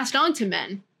is passed on to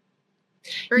men.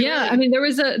 Very rarely. I mean, there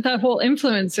was that whole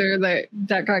influencer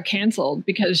that got canceled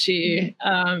because she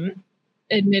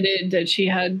admitted that she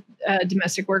had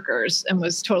domestic workers and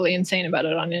was totally insane about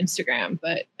it on Instagram.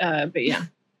 But yeah.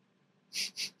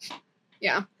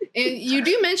 Yeah. And you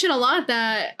do mention a lot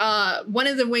that one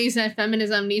of the ways that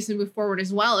feminism needs to move forward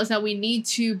as well is that we need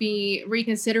to be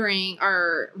reconsidering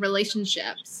our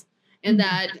relationships, and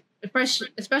that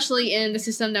especially in the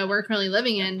system that we're currently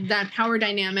living in, that power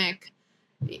dynamic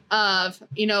of,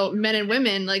 you know, men and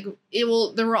women, like there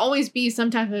will always be some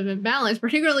type of imbalance,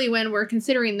 particularly when we're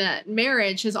considering that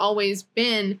marriage has always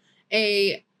been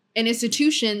an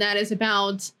institution that is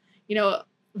about, you know,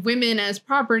 women as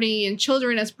property and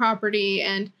children as property,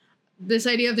 and this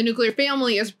idea of the nuclear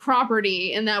family as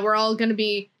property, and that we're all going to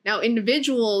be now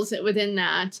individuals within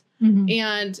that.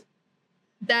 And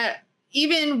that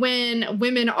even when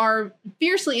women are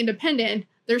fiercely independent,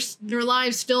 their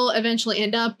lives still eventually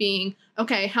end up being,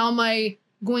 okay, how am I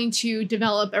going to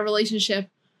develop a relationship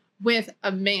with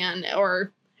a man?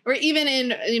 Or even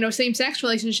in, you know, same-sex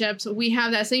relationships, we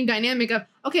have that same dynamic of,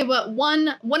 okay, but one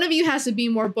of you has to be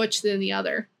more butch than the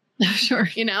other. Sure.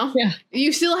 You know? Yeah.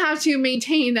 You still have to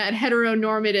maintain that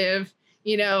heteronormative,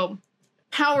 you know,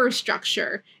 power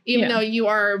structure, even though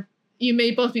you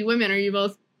may both be women or you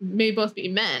may both be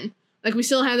men. Like, we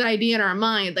still have that idea in our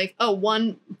mind, like, oh,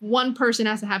 one person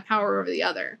has to have power over the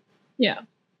other. Yeah.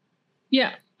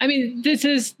 Yeah. I mean, this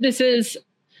is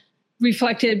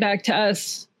reflected back to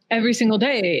us every single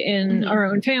day in our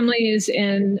own families,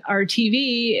 in our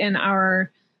TV, in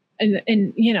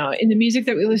and you know, in the music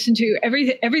that we listen to.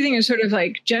 Everything is sort of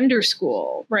like gender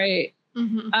school, right?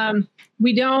 I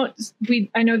know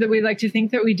that we like to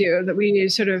think that we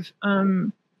sort of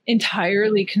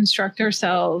entirely construct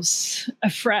ourselves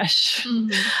afresh.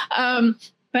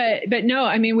 But no,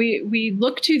 I mean, we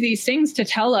look to these things to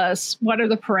tell us what are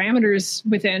the parameters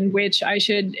within which I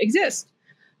should exist.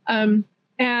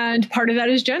 And part of that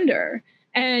is gender.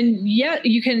 And yet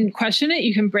you can question it,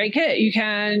 you can break it, you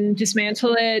can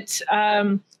dismantle it.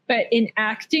 But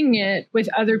enacting it with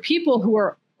other people who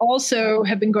are also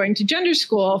have been going to gender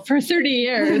school for 30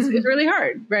 years is really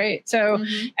hard, right? So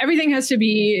everything has to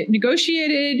be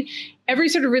negotiated. Every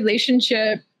sort of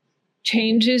relationship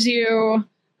changes you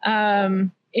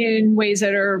in ways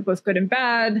that are both good and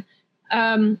bad.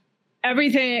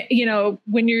 Everything, you know,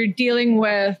 when you're dealing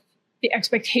with the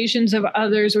expectations of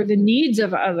others or the needs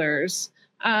of others,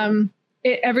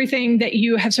 everything that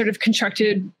you have sort of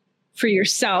constructed for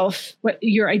yourself, what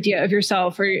your idea of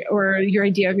yourself or your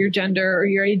idea of your gender or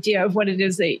your idea of what it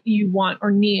is that you want or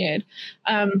need,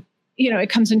 you know, it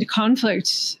comes into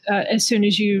conflict as soon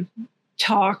as you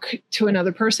talk to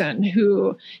another person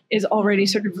who is already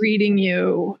sort of reading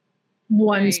you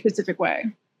one specific way.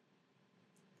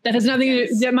 That has nothing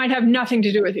that might have nothing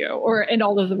to do with you or in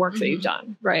all of the work that you've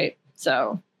done, right?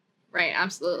 So, right,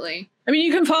 absolutely. I mean,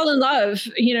 you can fall in love.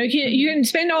 You know, you can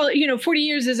spend all 40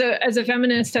 years as a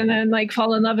feminist and then like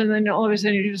fall in love, and then all of a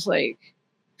sudden you're just like,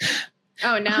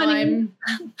 oh, now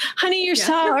honey, your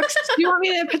socks. Do you want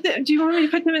me to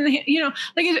put them in the? You know,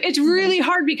 like it's really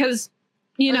hard because.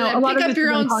 You know, a lot pick of up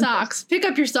your own socks. Pick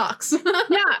up your socks.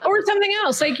 Yeah, or something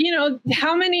else. Like, you know,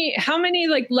 how many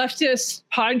like leftist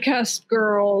podcast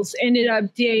girls ended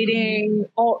up dating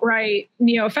alt-right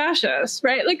neo-fascists,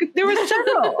 right? Like there were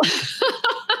several.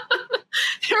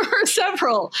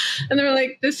 liberal. And they were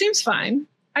like, this seems fine.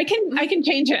 I can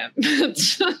change him.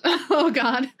 Oh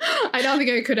God. I don't think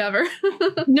I could ever.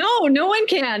 No one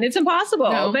can. It's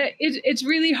impossible. No. But it's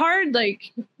really hard.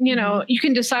 Like, you know, you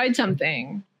can decide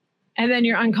something and then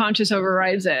your unconscious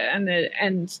overrides it.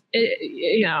 And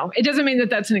you know, it doesn't mean that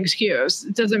that's an excuse.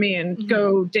 It doesn't mean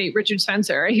go date Richard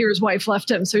Spencer. I hear his wife left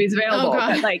him, so he's available. Oh,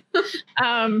 but like,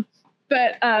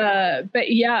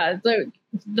 but yeah,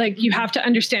 like you have to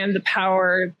understand the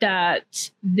power that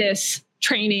this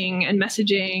training and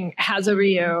messaging has over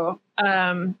you,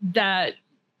 that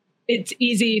it's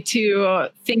easy to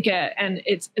think it and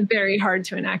it's very hard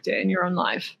to enact it in your own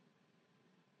life.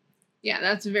 Yeah,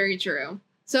 that's very true.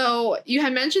 So you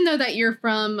had mentioned though that you're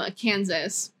from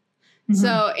Kansas.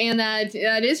 So, and that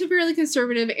is a fairly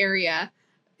conservative area,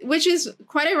 which is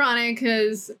quite ironic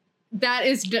because that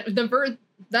is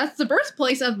that's the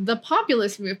birthplace of the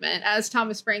populist movement, as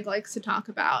Thomas Frank likes to talk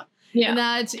about. Yeah. And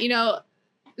that, you know,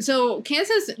 so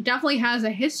Kansas definitely has a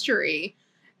history,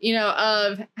 you know,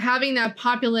 of having that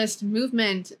populist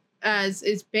movement as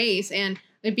its base and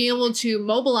be able to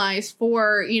mobilize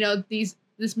for, you know,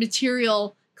 this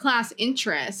material class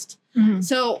interest.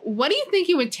 So what do you think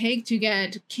it would take to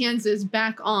get Kansas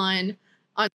back on?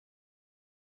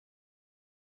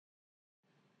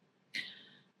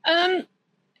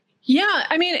 Yeah,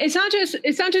 I mean, it's not just that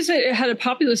it had a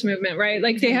populist movement, right?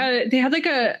 Like they had like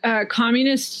a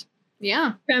communist,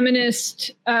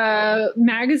 feminist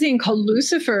magazine called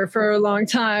Lucifer for a long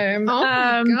time. Oh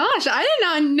my gosh, I did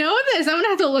not know this. I'm gonna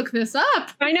have to look this up.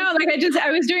 I know, like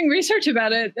I was doing research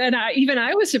about it, and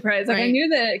I was surprised. Like I knew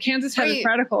that Kansas had its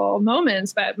radical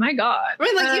moments, but my God,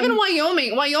 right? Like even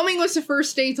Wyoming was the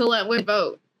first state to let women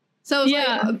vote. So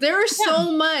like, there's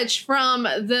so much from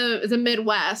the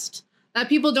Midwest that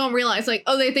people don't realize. Like,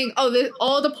 oh, they think,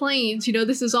 all the plains, you know,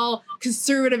 this is all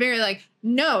conservative area. Like,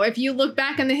 no, if you look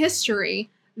back in the history,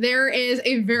 there is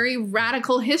a very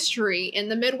radical history in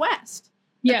the Midwest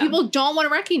that people don't want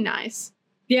to recognize.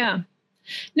 Yeah.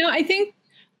 No, I think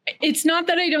it's not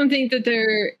that I don't think that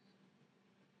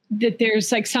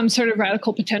there's like some sort of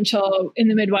radical potential in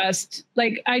the Midwest.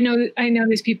 Like I know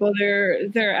these people,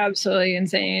 they're absolutely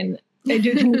insane. I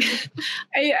do think,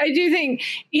 I do think,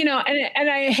 you know, and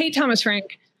I hate Thomas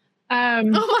Frank. Oh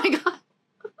my God.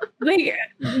 Like,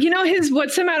 you know, his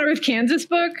What's the Matter with Kansas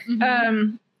book?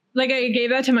 Like I gave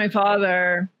that to my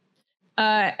father,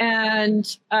 and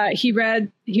he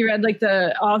read like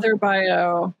the author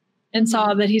bio and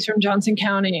saw that he's from Johnson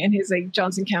County, and he's like,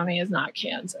 Johnson County is not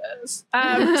Kansas.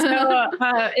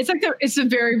 It's like it's the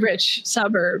very rich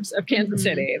suburbs of Kansas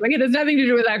City. Like it has nothing to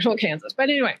do with actual Kansas. But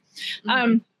anyway,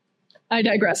 I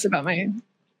digress about my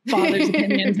father's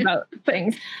opinions about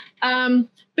things.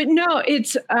 But no,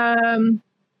 it's,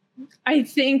 I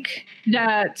think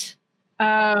that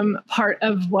part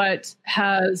of what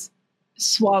has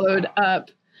swallowed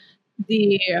up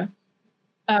the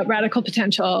radical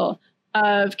potential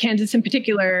of Kansas in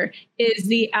particular is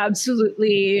the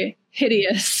absolutely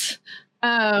hideous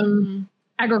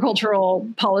agricultural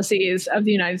policies of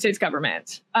the United States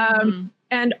government.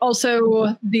 And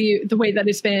also the way that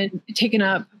it's been taken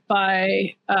up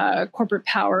by corporate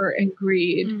power and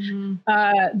greed,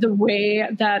 the way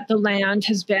that the land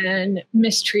has been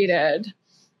mistreated.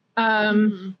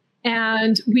 And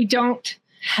we don't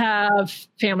have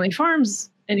family farms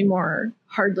anymore,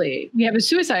 hardly. We have a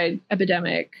suicide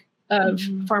epidemic of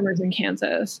farmers in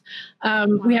Kansas.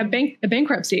 We have a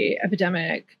bankruptcy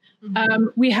epidemic.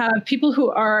 We have people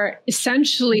who are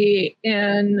essentially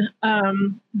in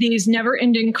these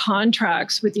never-ending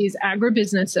contracts with these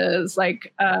agribusinesses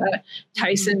like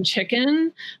Tyson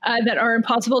Chicken that are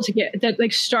impossible to get, that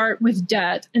like start with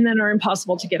debt and then are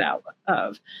impossible to get out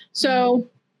of. So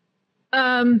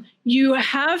you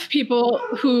have people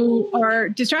who are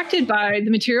distracted by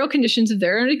the material conditions of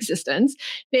their own existence.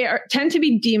 They tend to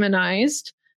be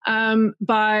demonized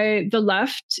by the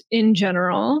left in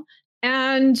general.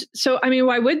 And so, I mean,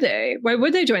 why would they? Why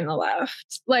would they join the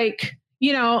left? Like,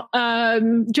 you know,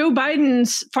 Joe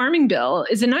Biden's farming bill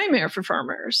is a nightmare for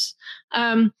farmers.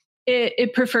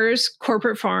 It prefers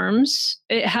corporate farms.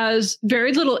 It has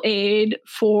very little aid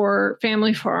for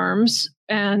family farms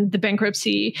and the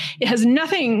bankruptcy. It has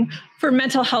nothing for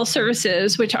mental health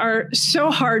services, which are so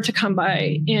hard to come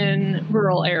by in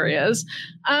rural areas.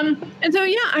 And so,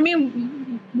 yeah, I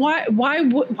mean,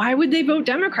 why would they vote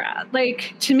Democrat?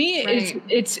 Like, to me,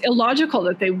 it's illogical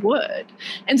that they would.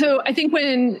 And so I think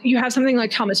when you have something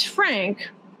like Thomas Frank,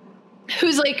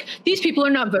 who's like, these people are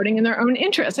not voting in their own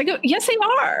interests. I go, yes, they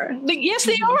are. Like, yes,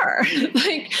 they are.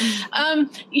 Like,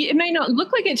 it may not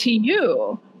look like it to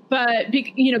you, but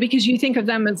you know, because you think of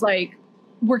them as like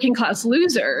working class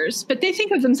losers, but they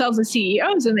think of themselves as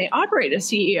CEOs and they operate as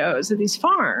CEOs of these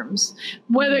farms,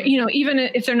 whether, even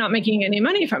if they're not making any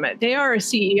money from it, they are a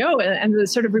CEO, and the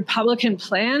sort of Republican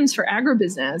plans for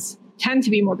agribusiness tend to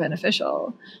be more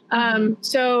beneficial.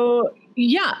 So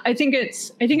yeah, I think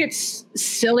it's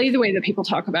silly the way that people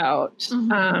talk about,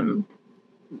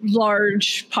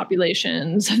 large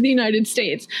populations of the United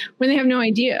States when they have no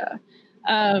idea.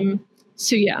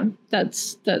 So yeah,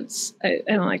 that's I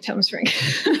don't like Thomas Frank.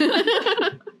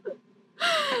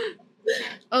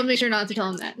 I'll make sure not to tell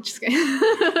him that. Just kidding.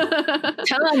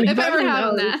 Tell him if I ever have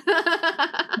him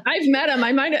that. I've met him.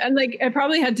 I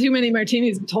probably had too many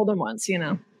martinis and told him once,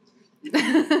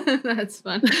 That's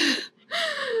fun.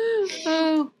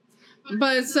 Oh.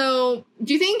 But so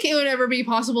do you think it would ever be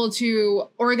possible to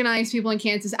organize people in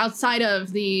Kansas outside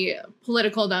of the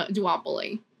political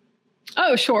duopoly?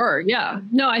 Oh, sure. Yeah.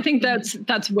 No, I think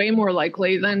that's way more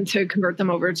likely than to convert them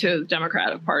over to the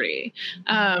Democratic Party.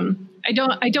 I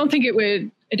don't think it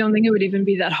would even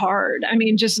be that hard. I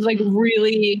mean, just like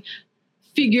really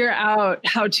figure out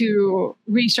how to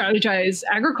re-strategize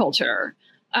agriculture,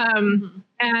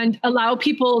 and allow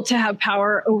people to have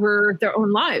power over their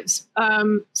own lives,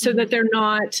 so that they're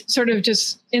not sort of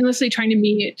just endlessly trying to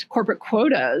meet corporate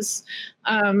quotas.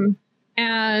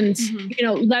 And,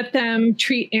 let them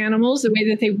treat animals the way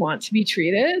that they want to be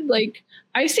treated. Like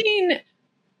I've seen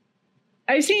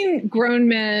grown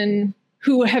men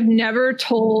who have never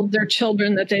told their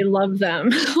children that they love them,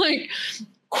 like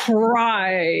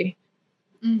cry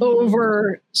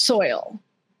over soil,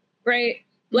 right?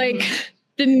 Like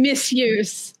the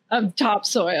misuse of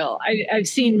topsoil. I've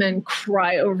seen men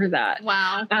cry over that.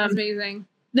 Wow. That's amazing.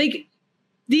 Like,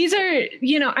 these are,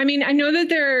 I know that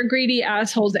there are greedy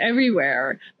assholes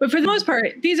everywhere, but for the most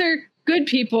part, these are good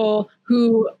people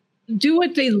who do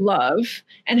what they love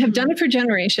and have done it for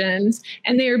generations,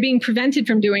 and they are being prevented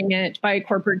from doing it by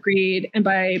corporate greed and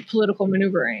by political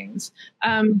maneuverings.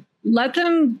 Let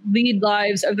them lead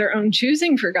lives of their own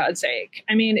choosing, for God's sake.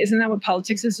 I mean, isn't that what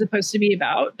politics is supposed to be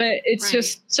about? But it's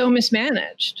just so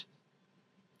mismanaged.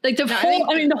 Like the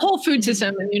whole food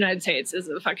system in the United States is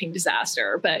a fucking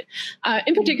disaster. But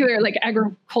in particular, like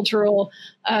agricultural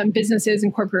businesses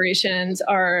and corporations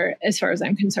are, as far as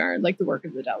I'm concerned, like the work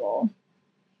of the devil.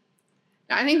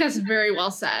 I think that's very well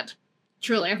said.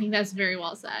 Truly, I think that's very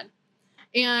well said.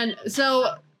 And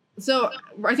so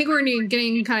I think we're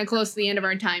getting kind of close to the end of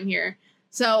our time here.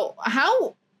 So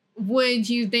how do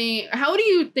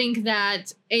you think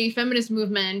that a feminist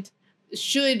movement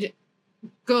should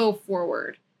go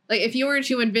forward? Like if you were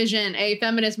to envision a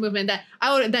feminist movement that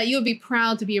you would be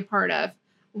proud to be a part of,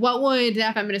 what would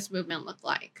that feminist movement look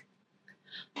like?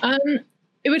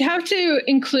 It would have to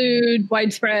include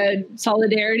widespread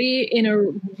solidarity in a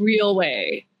real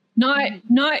way, not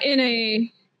in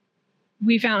a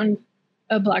we found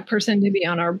a Black person to be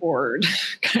on our board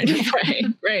kind of way,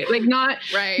 right? Like not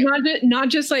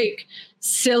just like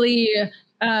silly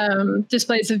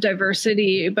displays of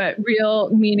diversity, but real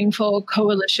meaningful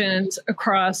coalitions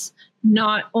across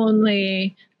not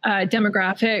only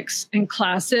demographics and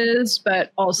classes,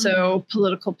 but also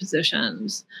political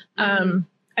positions.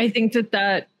 I think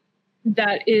that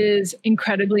is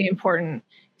incredibly important.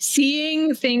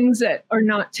 Seeing things that are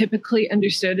not typically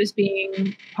understood as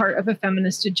being part of a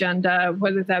feminist agenda,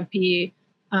 whether that be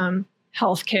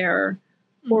healthcare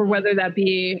or whether that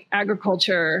be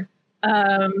agriculture,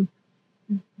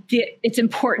 it's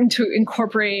important to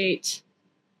incorporate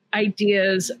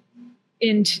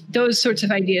those sorts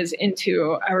of ideas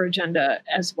into our agenda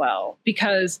as well,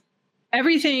 because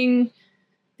everything,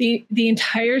 the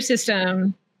entire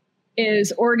system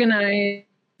is organized.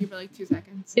 For like 2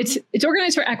 seconds. It's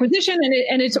organized for acquisition,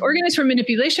 and it's organized for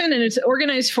manipulation, and it's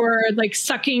organized for like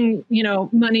sucking,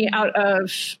 money out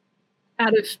of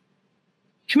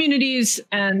communities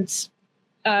and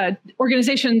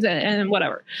organizations and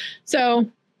whatever.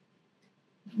 So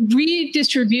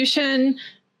redistribution,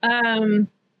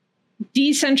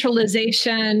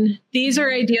 decentralization, these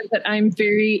are ideas that I'm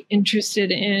very interested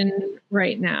in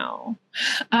right now.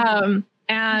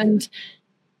 And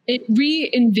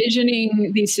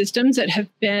re-envisioning these systems that have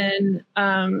been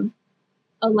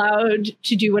allowed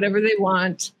to do whatever they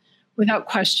want without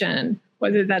question,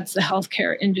 whether that's the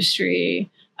healthcare industry,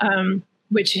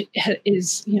 which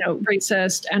is,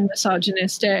 racist and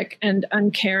misogynistic and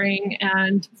uncaring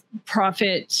and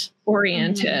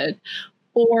profit-oriented,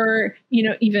 or,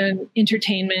 even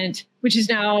entertainment, which is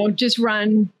now just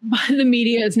run by the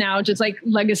media, is now just like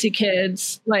legacy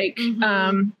kids, like,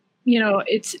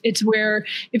 it's where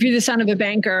if you're the son of a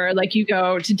banker, like you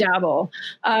go to dabble.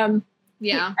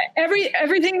 Yeah.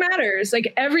 Everything matters.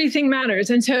 Like everything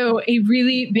matters. And so a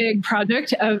really big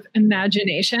project of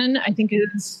imagination, I think,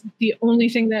 is the only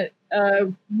thing that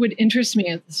would interest me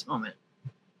at this moment.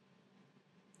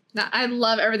 I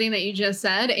love everything that you just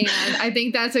said. And I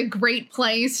think that's a great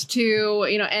place to,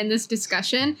 end this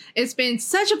discussion. It's been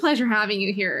such a pleasure having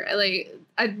you here. Like,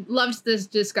 I loved this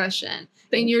discussion.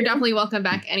 And you're definitely welcome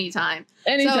back anytime.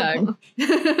 Anytime.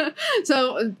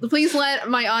 So please let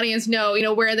my audience know,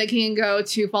 where they can go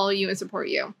to follow you and support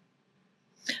you.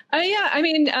 Yeah, I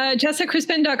mean,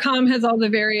 JessaCrispin.com has all the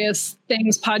various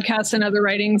things, podcasts and other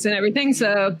writings and everything.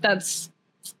 So that's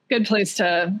a good place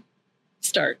to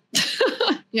start.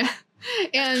 Yeah.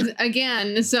 And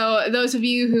again, so those of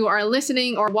you who are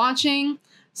listening or watching,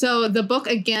 so the book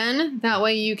again, that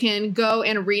way you can go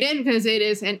and read it because it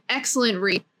is an excellent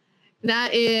read.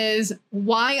 That is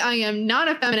Why I Am Not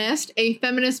a Feminist, a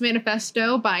Feminist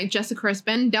Manifesto by Jessa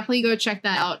Crispin. Definitely go check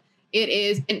that out.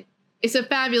 It's a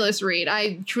fabulous read.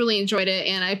 I truly enjoyed it,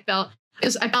 and I found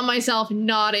myself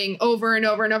nodding over and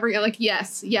over and over again, like,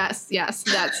 yes, that's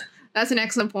an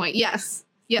excellent point. Yes,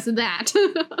 that.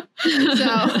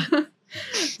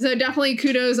 So definitely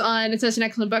kudos on such an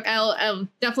excellent book. I'll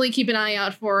definitely keep an eye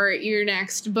out for your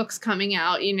next books coming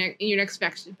out, your next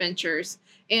ventures.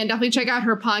 And definitely check out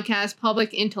her podcast,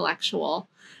 Public Intellectual. All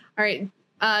right,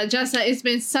 Jessa, it's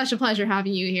been such a pleasure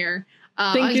having you here.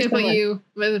 I'm going to put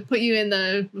you in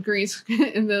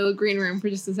the green room for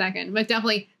just a second. But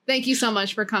definitely, thank you so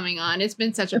much for coming on. It's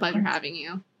been such a pleasure having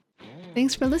you.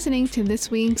 Thanks for listening to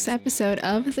this week's episode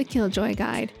of The Killjoy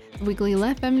Guide, the weekly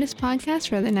left feminist podcast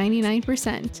for the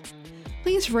 99%.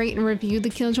 Please rate and review The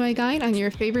Killjoy Guide on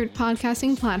your favorite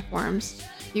podcasting platforms.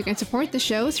 You can support the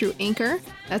show through Anchor.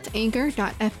 That's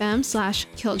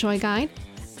anchor.fm/killjoyguide.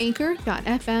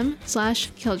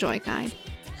 Anchor.fm/killjoyguide.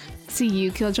 See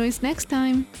you Killjoys next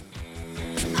time.